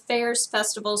limited to fairs,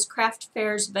 festivals, craft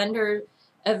fairs, vendor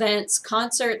events,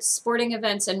 concerts, sporting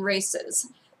events, and races.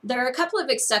 There are a couple of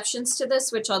exceptions to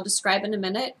this, which I'll describe in a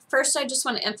minute. First, I just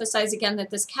want to emphasize again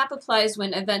that this cap applies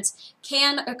when events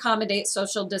can accommodate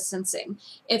social distancing.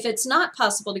 If it's not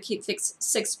possible to keep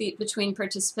 6 feet between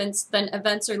participants, then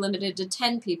events are limited to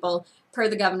 10 people per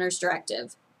the governor's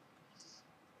directive.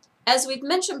 As we've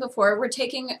mentioned before, we're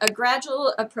taking a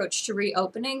gradual approach to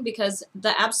reopening because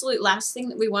the absolute last thing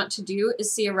that we want to do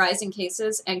is see a rise in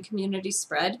cases and community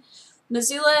spread.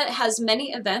 Missoula has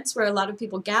many events where a lot of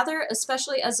people gather,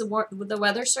 especially as the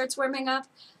weather starts warming up.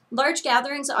 Large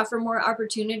gatherings offer more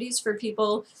opportunities for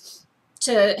people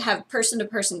to have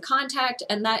person-to-person contact,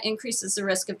 and that increases the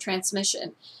risk of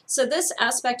transmission. So this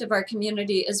aspect of our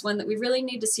community is one that we really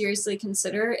need to seriously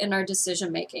consider in our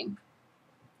decision-making.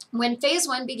 When phase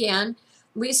 1 began,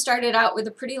 we started out with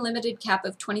a pretty limited cap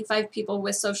of 25 people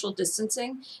with social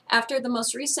distancing. After the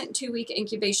most recent 2-week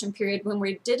incubation period when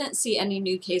we didn't see any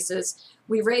new cases,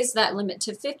 we raised that limit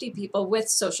to 50 people with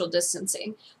social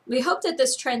distancing. We hope that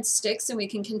this trend sticks and we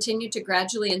can continue to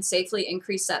gradually and safely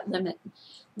increase that limit.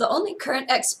 The only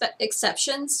current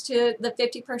exceptions to the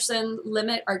 50-person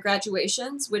limit are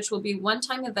graduations, which will be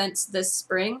one-time events this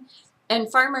spring, and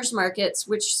farmers markets,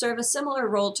 which serve a similar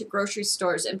role to grocery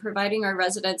stores in providing our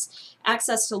residents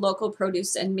access to local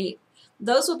produce and meat.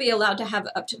 Those will be allowed to have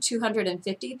up to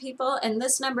 250 people, and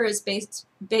this number is based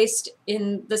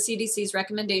in the CDC's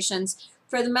recommendations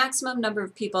for the maximum number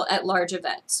of people at large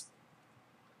events.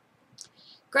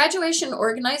 Graduation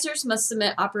organizers must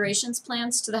submit operations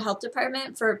plans to the health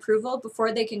department for approval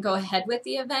before they can go ahead with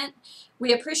the event.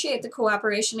 We appreciate the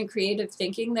cooperation and creative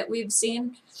thinking that we've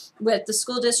seen with the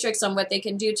school districts on what they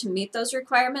can do to meet those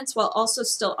requirements while also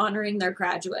still honoring their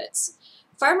graduates.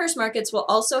 Farmers markets will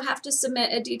also have to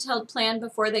submit a detailed plan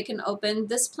before they can open.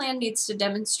 This plan needs to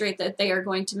demonstrate that they are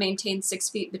going to maintain 6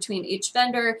 feet between each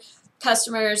vendor,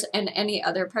 customers, and any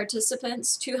other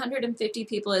participants. 250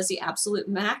 people is the absolute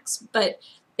max, but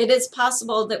it is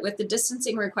possible that with the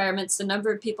distancing requirements, the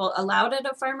number of people allowed at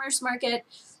a farmer's market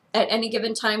at any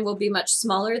given time will be much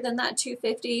smaller than that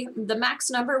 250. The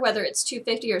max number, whether it's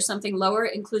 250 or something lower,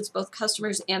 includes both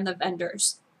customers and the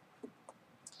vendors.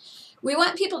 We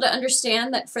want people to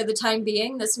understand that for the time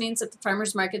being, this means that the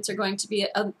farmers markets are going to be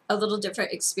a little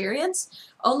different experience.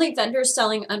 Only vendors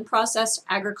selling unprocessed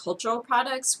agricultural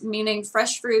products, meaning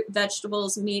fresh fruit,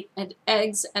 vegetables, meat, and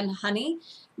eggs, and honey,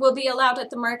 will be allowed at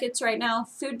the markets right now.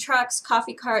 Food trucks,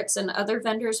 coffee carts, and other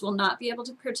vendors will not be able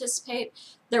to participate.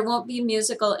 There won't be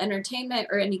musical entertainment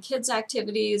or any kids'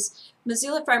 activities.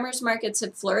 Missoula farmers markets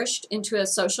have flourished into a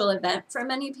social event for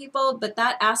many people, but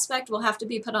that aspect will have to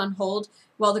be put on hold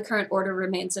while the current order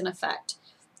remains in effect.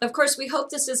 Of course, we hope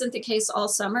this isn't the case all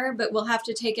summer, but we'll have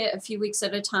to take it a few weeks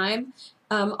at a time.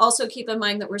 Also keep in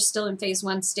mind that we're still in phase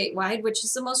 1 statewide, which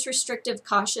is the most restrictive,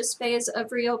 cautious phase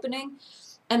of reopening.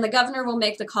 And the governor will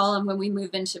make the call on when we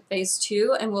move into phase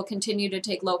 2, and we'll continue to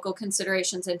take local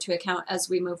considerations into account as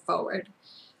we move forward.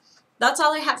 That's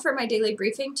all I have for my daily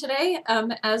briefing today.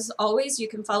 As always, you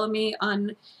can follow me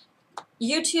on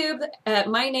YouTube at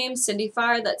my name, Cindy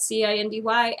Farr, that's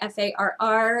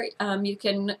CINDYFARR. You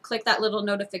can click that little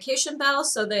notification bell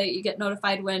so that you get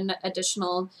notified when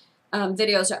additional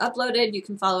videos are uploaded. You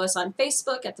can follow us on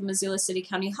Facebook at the Missoula City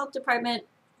County Health Department.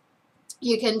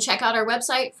 You can check out our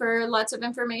website for lots of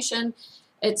information.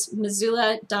 It's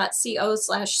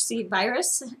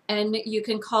missoula.co/cvirus, and you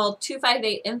can call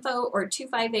 258-INFO or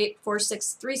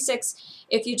 258-4636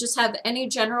 if you just have any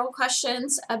general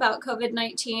questions about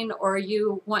COVID-19 or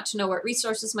you want to know what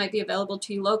resources might be available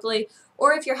to you locally,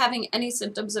 or if you're having any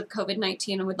symptoms of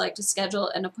COVID-19 and would like to schedule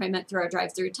an appointment through our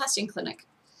drive-through testing clinic.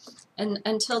 And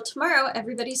until tomorrow,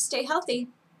 everybody stay healthy.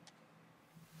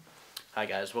 Hi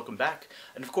guys, welcome back.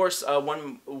 And of course, a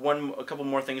couple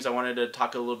more things I wanted to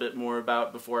talk a little bit more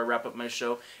about before I wrap up my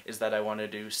show is that I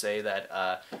wanted to say that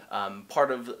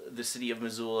part of the city of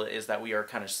Missoula is that we are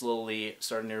kind of slowly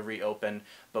starting to reopen,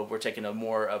 but we're taking a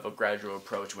more of a gradual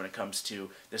approach when it comes to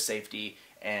the safety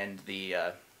and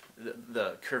the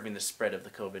curbing the spread of the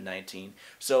COVID-19.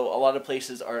 So a lot of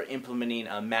places are implementing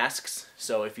masks.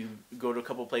 So if you go to a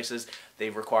couple places, they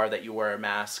require that you wear a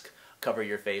mask, cover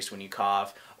your face when you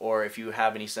cough, or if you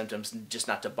have any symptoms, just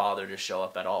not to bother to show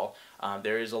up at all.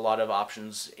 There is a lot of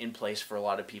options in place for a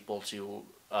lot of people to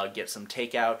get some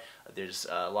takeout. There's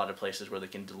a lot of places where they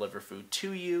can deliver food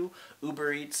to you.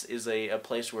 Uber Eats is a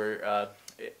place where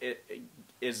it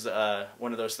is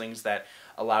one of those things that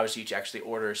allows you to actually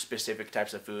order specific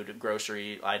types of food,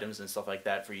 grocery items and stuff like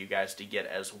that for you guys to get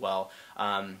as well.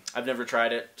 I've never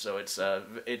tried it, so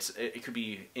it could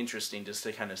be interesting just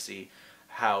to kind of see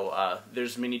how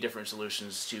there's many different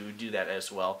solutions to do that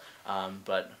as well.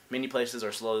 But many places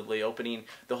are slowly opening.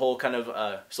 The whole kind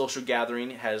of social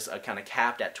gathering has kind of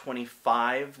capped at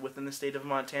 25 within the state of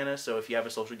Montana. So if you have a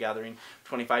social gathering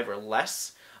 25 or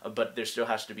less, but there still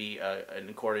has to be in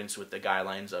accordance with the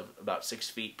guidelines of about 6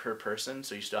 feet per person.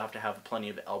 So you still have to have plenty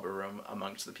of elbow room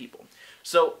amongst the people.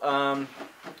 So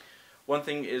one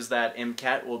thing is that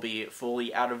MCAT will be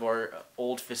fully out of our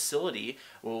old facility.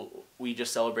 We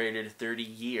just celebrated 30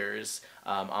 years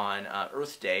on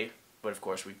Earth Day, but of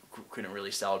course we couldn't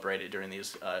really celebrate it during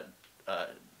these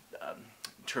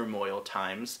turmoil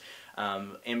times.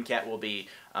 MCAT will be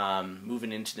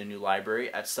moving into the new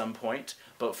library at some point,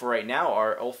 but for right now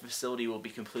our old facility will be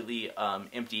completely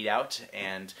emptied out,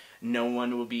 and no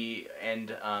one will be,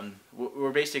 and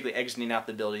we're basically exiting out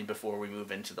the building before we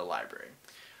move into the library.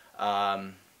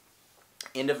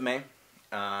 End of May,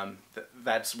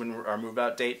 that's when our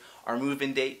move-out date. Our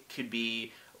move-in date could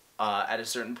be at a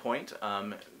certain point.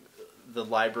 The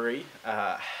library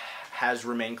has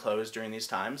remained closed during these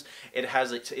times.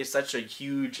 It's such a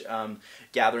huge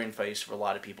gathering place for a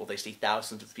lot of people. They see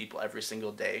thousands of people every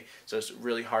single day, so it's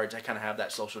really hard to kind of have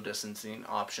that social distancing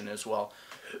option as well.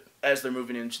 As they're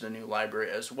moving into the new library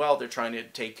as well, they're trying to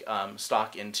take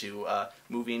stock into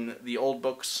moving the old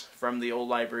books from the old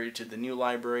library to the new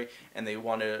library, and they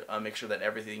want to make sure that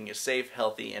everything is safe,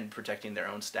 healthy, and protecting their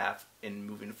own staff in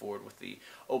moving forward with the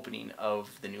opening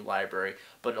of the new library.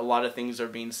 But a lot of things are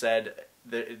being said.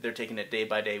 They're taking it day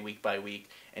by day, week by week,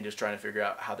 and just trying to figure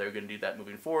out how they're going to do that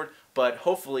moving forward. But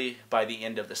hopefully by the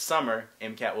end of the summer,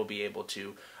 MCAT will be able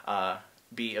to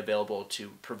be available to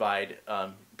provide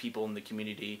people in the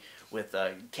community with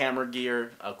camera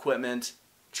gear, equipment,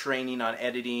 training on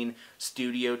editing,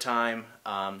 studio time,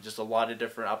 just a lot of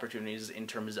different opportunities in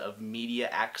terms of media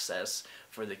access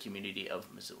for the community of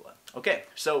Missoula. Okay,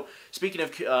 so speaking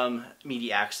of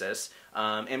media access,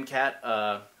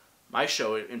 MCAT, my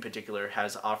show in particular,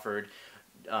 has offered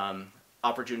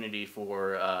opportunity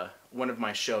for one of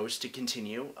my shows to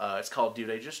continue. It's called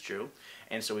Dude, I Just Drew.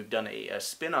 And so we've done a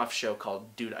spin-off show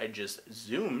called Dude, I Just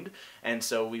Zoomed. And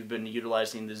so we've been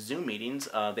utilizing the Zoom meetings.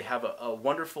 They have a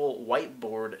wonderful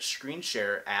whiteboard screen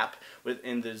share app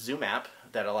within the Zoom app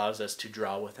that allows us to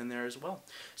draw within there as well.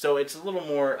 So it's a little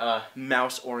more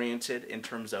mouse-oriented in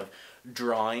terms of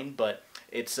drawing, but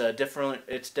it's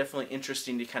definitely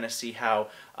interesting to kind of see how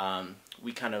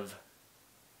we kind of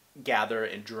gather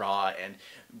and draw, and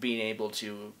being able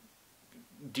to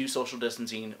do social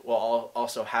distancing while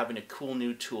also having a cool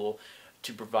new tool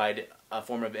to provide a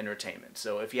form of entertainment.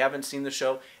 So if you haven't seen the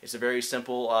show, it's a very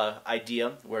simple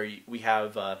idea where we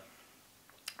have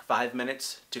 5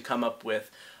 minutes to come up with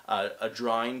a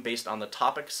drawing based on the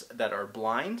topics that are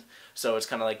blind. So it's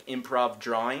kind of like improv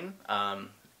drawing,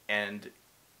 and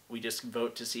we just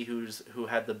vote to see who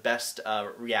had the best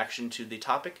reaction to the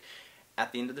topic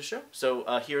at the end of the show.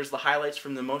 So here's the highlights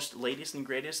from the most latest and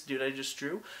greatest Dude, I Just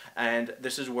Drew, and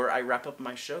this is where I wrap up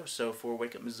my show. So for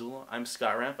Wake Up Missoula, I'm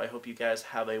Scott Ramp. I hope you guys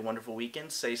have a wonderful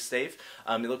weekend. Stay safe.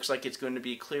 It looks like it's going to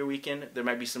be a clear weekend. There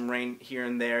might be some rain here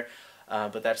and there,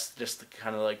 but that's just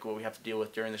kind of like what we have to deal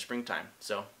with during the springtime.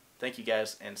 So thank you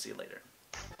guys, and see you later.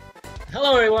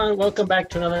 Hello everyone, welcome back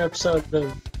to another episode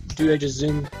of Dude, I Just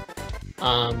Zoomed.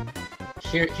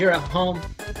 Here at home,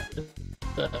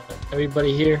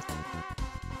 everybody here,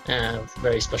 and a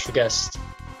very special guest,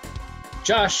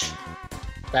 Josh,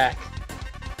 back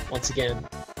once again.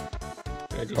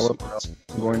 Hello,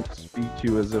 I'm going to speak to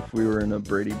you as if we were in a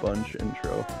Brady Bunch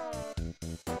intro.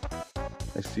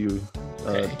 I see you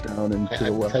down and to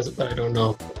the left. But I don't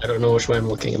know which way I'm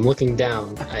looking. I'm looking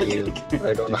down at you. But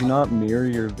I don't know. Did you not mirror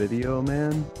your video,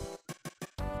 man?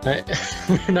 We're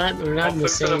not in the same. I'll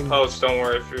fix it in post. Don't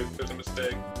worry if there's a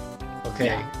mistake. Okay.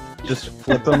 Yeah. Just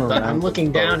flip them around. I'm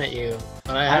looking down at you,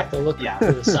 but I have to look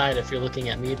to the side if you're looking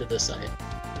at me to the side.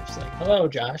 It's like, hello,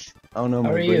 Josh. Oh no, how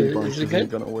my are you? Bunch isn't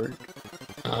gonna work.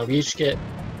 We each get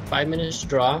 5 minutes to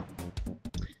draw,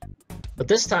 but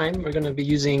this time we're gonna be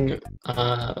using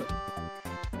app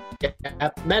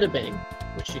Metabang,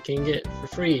 which you can get for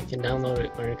free. You can download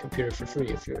it on your computer for free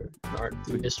if you're an art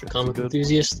enthusiast or comic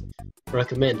enthusiast.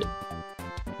 Recommend it.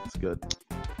 It's good.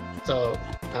 So,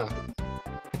 I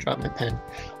dropped my pen.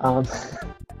 1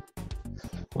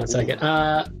 second.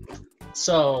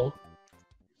 So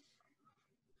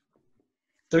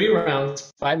 3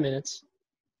 rounds, 5 minutes.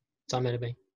 It's on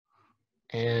Metabang,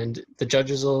 and the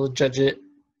judges will judge it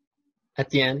at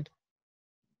the end.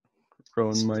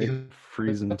 Rowan might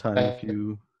freeze in time if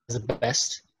you. The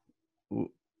best.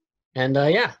 Ooh. And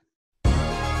yeah.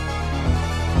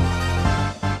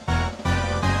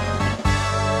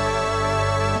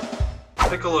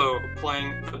 Piccolo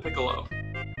playing the piccolo.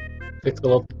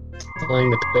 Piccolo playing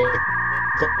the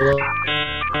piccolo.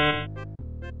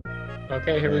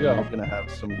 Okay, here we go. I'm gonna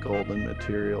have some golden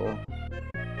material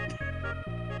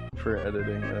for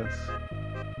editing this.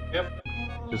 Yep.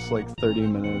 Just like 30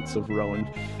 minutes of Rowan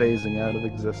phasing out of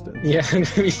existence. Yeah, I'm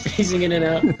gonna be phasing in and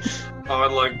out.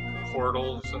 Odd like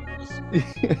portals and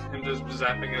just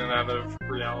zapping in and out of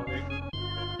reality.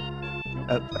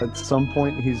 At some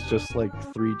point, he's just like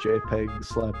 3 JPEGs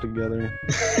slapped together.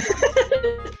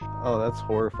 Oh, that's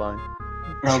horrifying.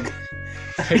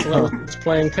 Piccolo is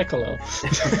playing Piccolo.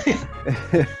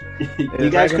 You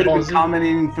guys could have been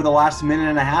commenting for the last minute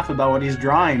and a half about what he's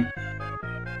drawing.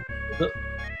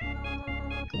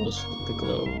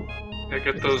 Piccolo. Yeah,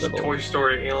 get those Toy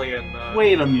Story alien.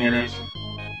 Wait a minute.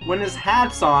 When his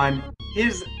hat's on,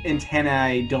 his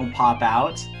antennae don't pop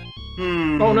out.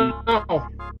 Oh no!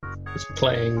 He's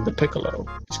playing the Piccolo.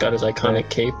 He's got his iconic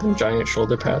cape and giant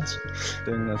shoulder pads.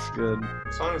 Dang, that's good.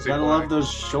 Gotta love those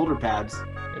shoulder pads.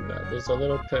 And there's a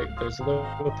little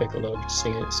Piccolo just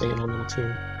singing a little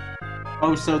tune.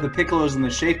 Oh, so the Piccolo's in the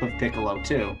shape of Piccolo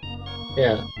too.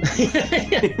 Yeah.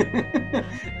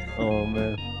 Oh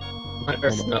man.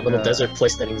 That little desert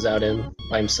place that he's out in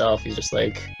by himself. He's just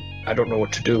like, I don't know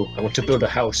what to do. I want to build a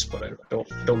house, but I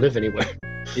don't live anywhere.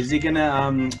 Is he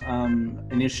gonna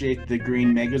initiate the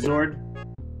green Megazord?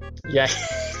 Yeah.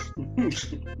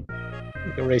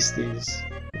 Erase these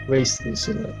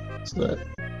so that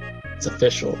it's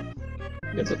official.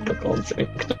 He gets it all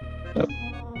janked up.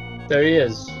 There he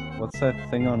is. What's that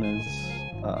thing on his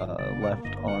left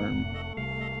arm?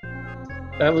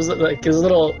 That was like his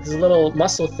little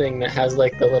muscle thing that has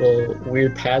like the little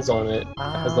weird pads on it.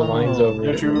 That has the lines over it.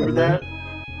 Don't you remember that?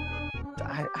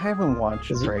 I haven't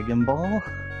watched Dragon Ball.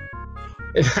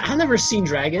 I've never seen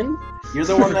Dragon. You're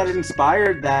the one that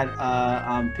inspired that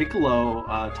Piccolo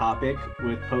topic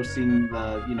with posting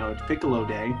the, it's Piccolo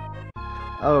Day.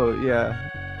 Oh, yeah.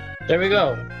 There we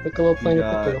go. Piccolo playing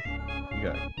Piccolo. You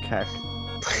got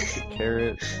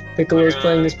Carrot. Piccolo's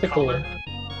playing this Piccolo.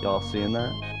 Y'all seeing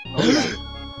that? Oh, yeah.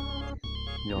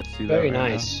 Y'all see Very that?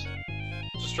 Very nice.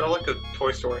 Just draw like a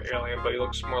Toy Story alien, but he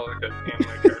looks more like an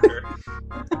anime character.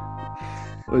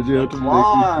 What'd you have to make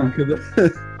me think of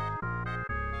that?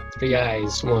 3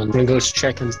 eyes. 1. I'm gonna go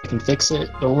check and fix it.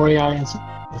 Don't worry, audience.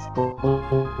 It's going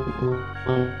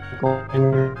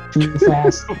too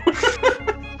fast.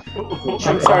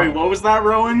 I'm sorry, what was that,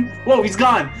 Rowan? Whoa, he's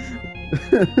gone!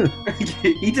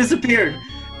 He disappeared.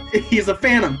 He's a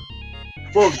phantom.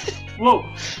 Whoa.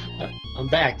 I'm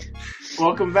back.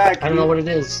 Welcome back. I don't know what it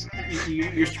is.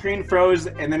 Your screen froze,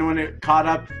 and then when it caught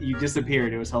up, you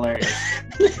disappeared. It was hilarious.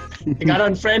 I got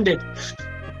unfriended.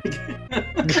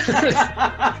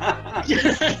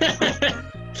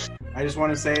 I just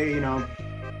want to say,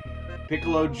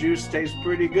 Piccolo juice tastes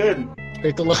pretty good.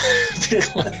 Piccolo.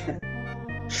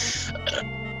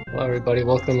 Hello, everybody.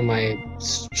 Welcome to my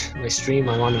stream.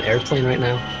 I'm on an airplane right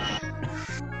now.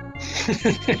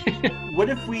 What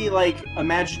if we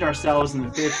imagined ourselves in the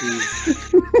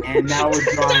 50s, and now we're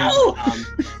drawing?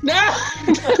 No!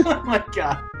 Oh my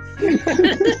god!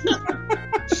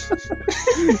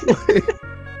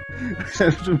 I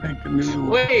have to make a new.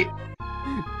 Wait,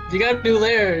 you got a new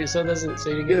layer so you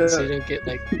don't get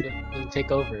doesn't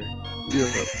take over.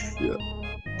 Yeah.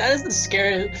 That is the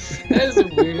scariest. That is the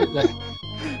weirdest.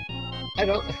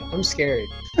 I'm scared.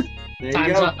 There Time's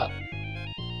you go. up.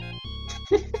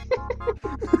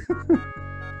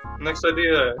 Next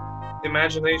idea,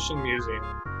 Imagination Museum.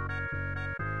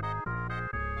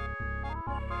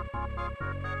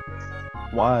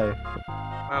 Why?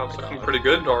 Wow, it's looking pretty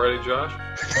good already, Josh.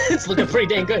 It's looking pretty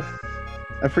dang good.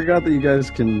 I forgot that you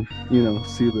guys can,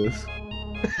 see this.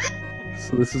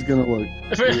 So this is gonna look.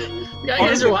 You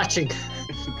guys are watching.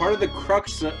 Part of the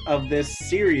crux of this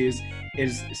series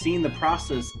is seeing the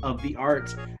process of the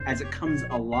art as it comes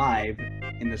alive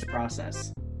in this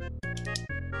process.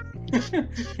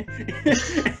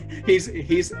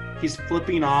 he's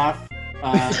flipping off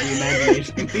the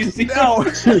imagination museum. No,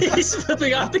 he's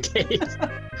flipping off the case.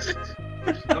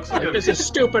 This is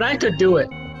stupid. I could do it.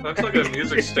 Looks like a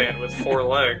music stand with 4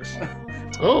 legs.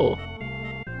 Oh.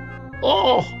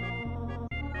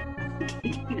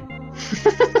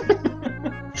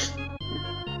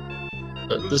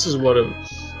 This is what I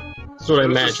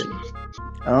imagine.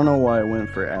 I don't know why I went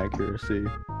for accuracy.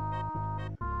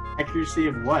 Accuracy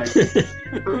of what?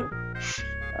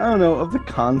 I don't know, of the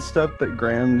concept that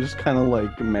Graham just kind of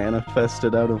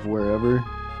manifested out of wherever.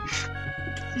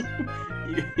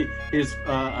 His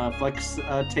flex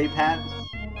tape hat?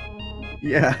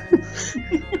 Yeah.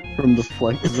 From the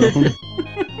flex zone.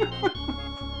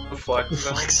 The flex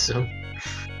zone. Flex zone.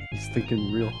 He's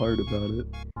thinking real hard about it.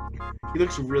 He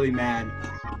looks really mad.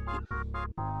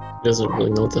 He doesn't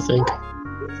really know what to think.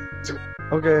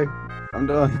 Okay, I'm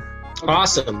done.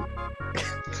 Awesome.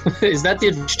 Is that the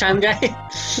adventure time guy?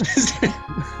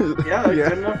 Yeah,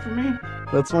 good enough for me.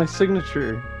 That's my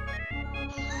signature.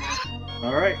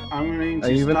 All right, I'm going to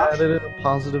I even stop. added a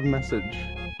positive message.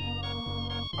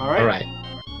 All right. All right.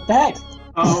 Thanks.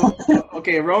 Oh,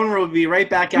 okay. Rowan will be right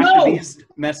back after these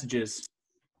messages.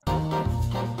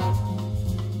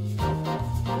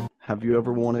 Have you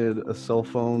ever wanted a cell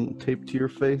phone taped to your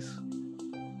face?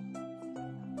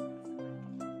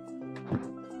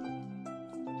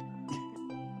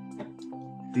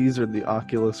 These are the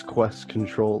Oculus Quest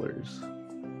controllers.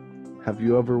 Have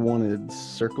you ever wanted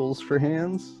circles for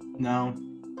hands? No.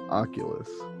 Oculus.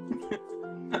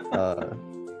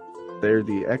 They're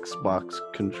the Xbox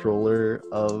controller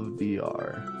of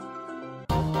VR.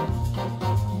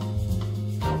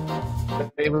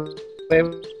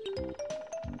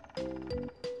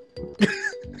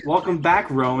 Welcome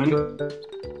back, Rowan.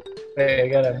 Hey, I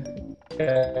gotta.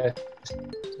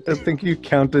 I think you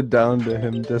counted down to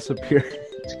him disappearing.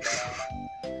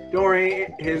 Don't worry,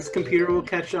 his computer will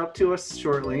catch up to us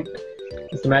shortly.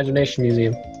 It's the Imagination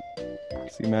Museum.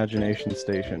 It's the Imagination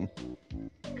Station.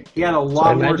 He had a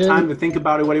lot more time to think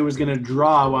about what he was going to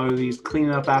draw while he was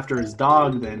cleaning up after his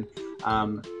dog than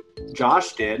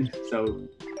Josh did. So,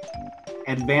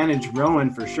 advantage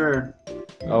Rowan for sure.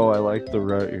 Oh, I like the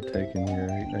route you're taking here.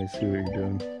 I see what you're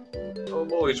doing. Oh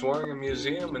boy, he's wearing a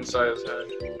museum inside his head.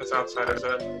 That's outside his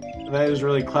head. That is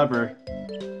really clever.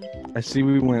 I see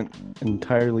we went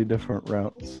entirely different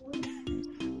routes.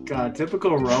 God,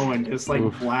 typical Rowan, just like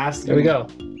blasting. There we go.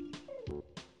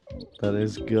 That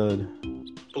is good.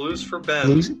 Blues for Ben.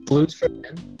 Blues for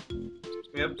Ben?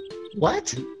 Yep.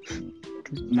 What?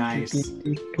 Nice. Is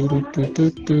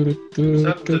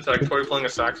that the detectoid playing a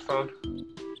saxophone?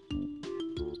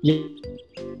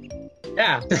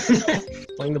 Yeah.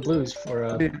 Playing the blues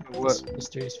for this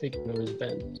mysterious figure known as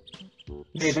Ben.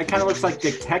 Hey, that kind of looks like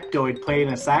Detectoid playing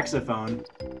a saxophone.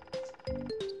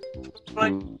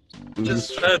 Like,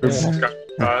 just said, Scott.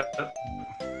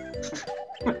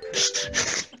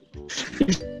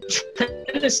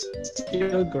 Trying to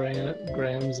steal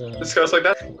Graham's. Discuss like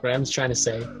that. Graham's trying to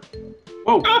say.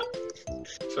 Whoa.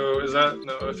 So is that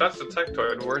if that's the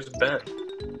Detectoid, where's Ben?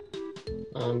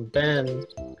 Ben.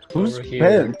 Who's over here.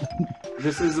 Ben?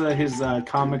 This is his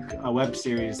comic web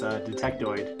series,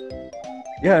 Detectoid.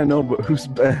 Yeah, I know, but who's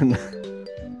Ben?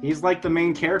 He's like the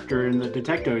main character in the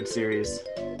Detectoid series.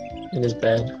 In his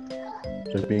bed.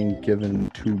 They're being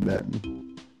given to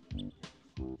Ben.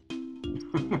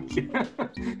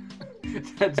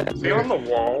 Is he on the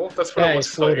wall? That's what it he's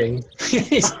looks floating.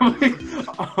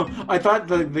 I thought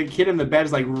the kid in the bed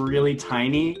is like really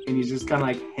tiny, and he's just kind of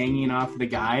like hanging off the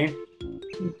guy.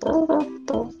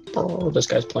 This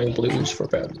guy's playing blues for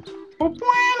Ben.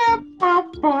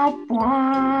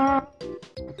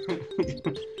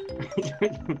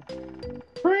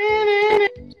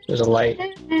 There's a light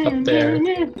up there.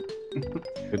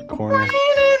 Good corner.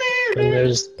 And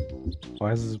there's.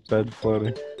 Why is his bed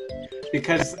floating?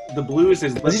 Because the blues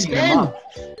is lifting him up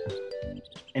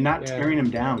and not tearing him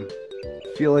down.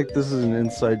 I feel like this is an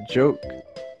inside joke.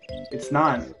 It's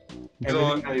not.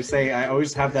 Everything I say, I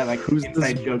always have that like Who's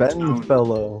inside this joke Ben tone.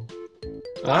 fellow?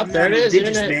 Ah, there it is.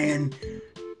 Digits, man.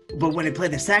 But when I play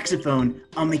the saxophone,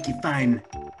 I'll make you find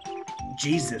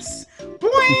Jesus.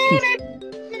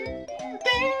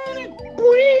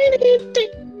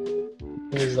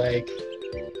 He's like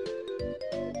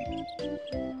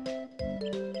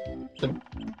the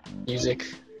music.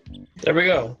 There we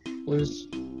go. Blues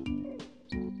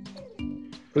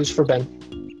for Ben.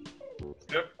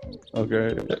 Yep.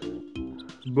 Okay.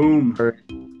 Boom.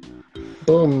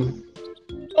 Boom.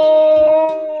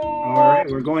 All right,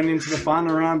 we're going into the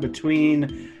final round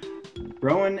between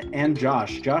Rowan and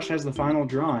Josh. Josh has the final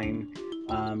drawing.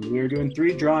 We were doing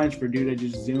 3 drawings for Dude I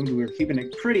Just Zoomed. We were keeping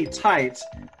it pretty tight,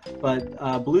 but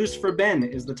Blues for Ben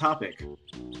is the topic.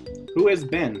 Who is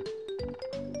Ben?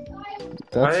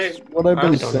 That's what I've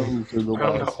been saying for the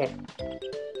last.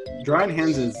 Drawing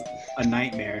hands is a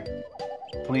nightmare,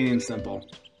 plain and simple.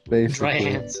 Basically. Dry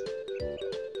hands.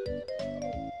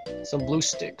 Some blue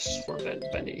sticks for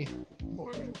Benny.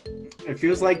 It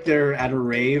feels like they're at a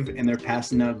rave and they're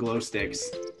passing out glow sticks.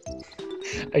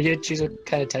 Are you choosing what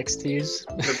kind of text to use?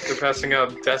 They're passing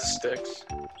out death sticks.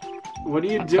 What are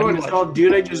you doing? It's called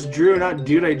Dude I Just Drew, not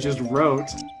Dude I Just Wrote.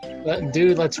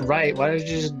 Dude, let's write. Why don't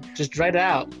you just write it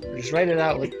out? Just write it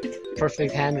out with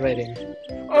perfect handwriting.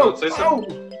 Say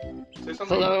something.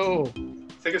 Hello.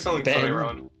 Think of something Ben. funny,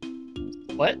 Ron.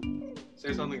 What?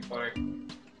 Say something funny.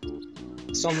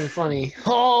 something funny.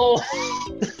 Oh!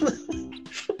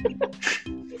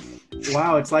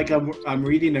 Wow, it's like I'm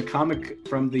reading a comic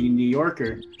from the New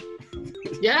Yorker.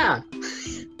 Yeah.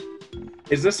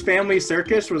 Is this Family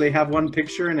Circus where they have one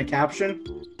picture and a caption?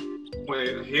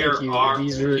 Wait, here Thank you. are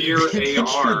These are- here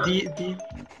AR. Thank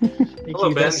Hello,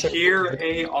 you, Ben. that's- Here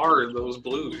AR those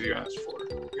blues you asked for.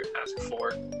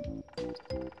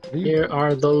 Here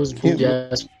are those blue.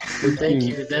 Yes. Thank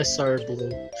you. This are blue.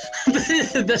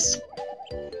 This.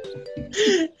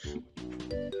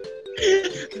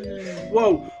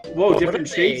 Whoa, What different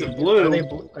are shades they? of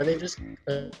blue. Are they just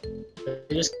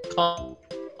called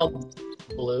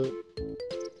blue?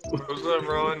 Who's that,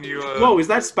 Rowan? You Whoa, is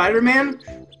that Spider-Man?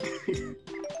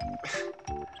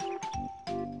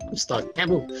 I'm stuck. Can't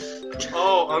move.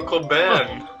 Oh, Uncle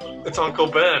Ben. It's Uncle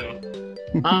Ben.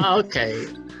 Okay.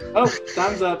 Oh,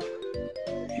 thumbs up.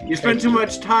 You spent too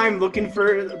much time looking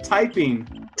for typing.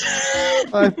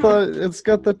 I thought it's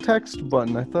got the text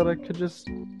button. I thought I could just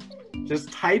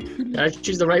type. I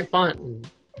choose the right font.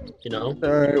 You know. All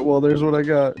right. Well, there's what I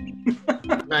got.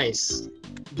 Nice.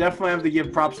 Definitely have to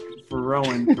give props for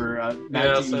Rowan for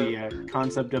matching the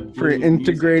concept of For blue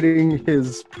integrating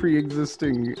his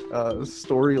pre-existing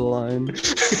storyline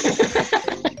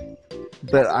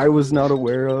that I was not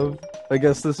aware of. I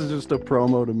guess this is just a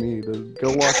promo to me to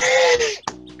go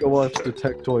watch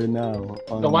Detectoid now.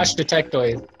 Go watch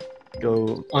Detectoid.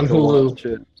 Go on go Hulu. Watch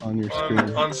it on your screen.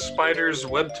 On Spider's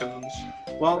Webtoons.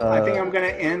 Well, I think I'm gonna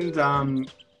end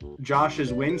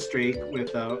Josh's win streak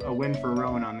with a win for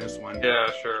Rowan on this one. Yeah,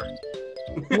 sure.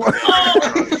 What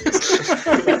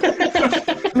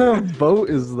kind of vote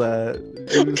is that?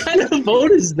 What kind of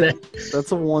vote is that?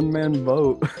 That's a one-man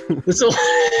vote. It's a...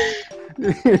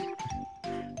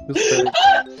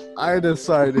 I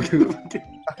decided.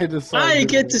 I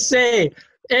get to say,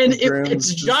 and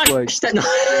it's Josh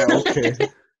that.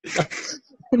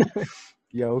 Yeah, okay.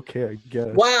 Yeah, okay, I guess.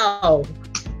 Wow.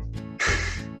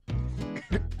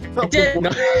 I did.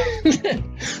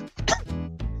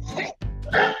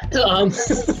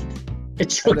 It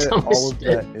choked on my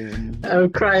spit. I'm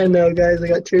crying now, guys. I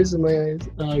got tears in my eyes.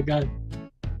 Oh god.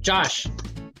 Josh,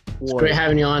 it's great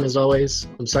having you on as always.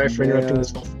 I'm sorry for interrupting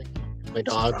this whole thing. My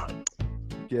dog.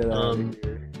 Get out of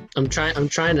here. I'm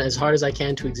trying as hard as I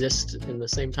can to exist in the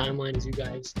same timeline as you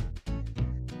guys.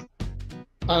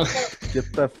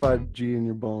 Get that 5G in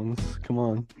your bones. Come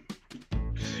on.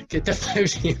 Get that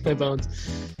 5G in my bones.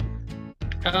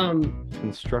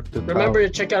 Construct a Remember to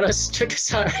check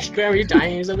us out. Grandma, are you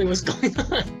dying or something? What's going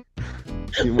on?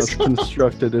 You must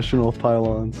construct additional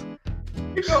pylons.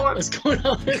 What's going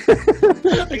on?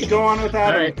 Okay. Go on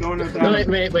without All it. right. Go on without it.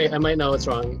 Wait. I might know what's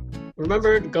wrong.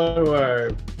 Remember to go to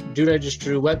our Dude I Just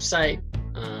Drew website.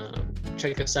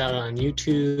 Check us out on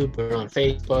YouTube or on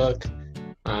Facebook.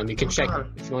 You can check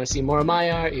if you want to see more of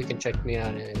my art. You can check me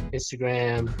out on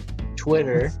Instagram,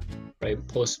 Twitter. I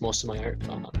post most of my art.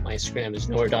 My Instagram is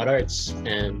nowhere.arts,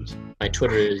 and my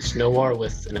Twitter is nowhere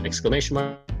with an exclamation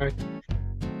mark.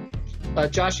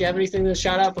 Josh, you have anything to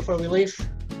shout out before we leave?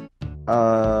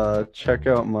 Check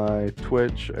out my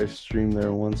Twitch. I stream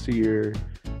there once a year,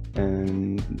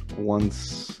 and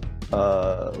once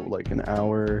like an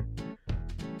hour.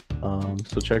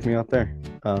 So check me out there.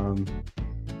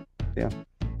 Yeah.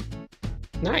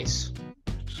 Nice.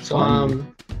 So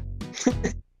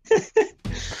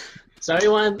so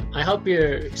everyone, I hope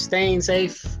you're staying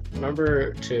safe.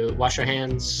 Remember to wash your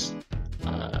hands.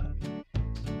 And,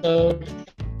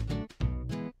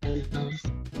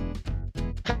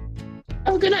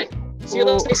 have a good night. See you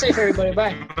later. Stay safe, everybody.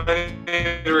 Bye. I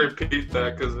need to repeat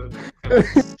that because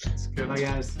it's good. Bye,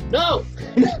 guys. No.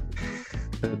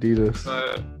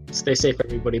 Adidas. Stay safe,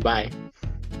 everybody. Bye.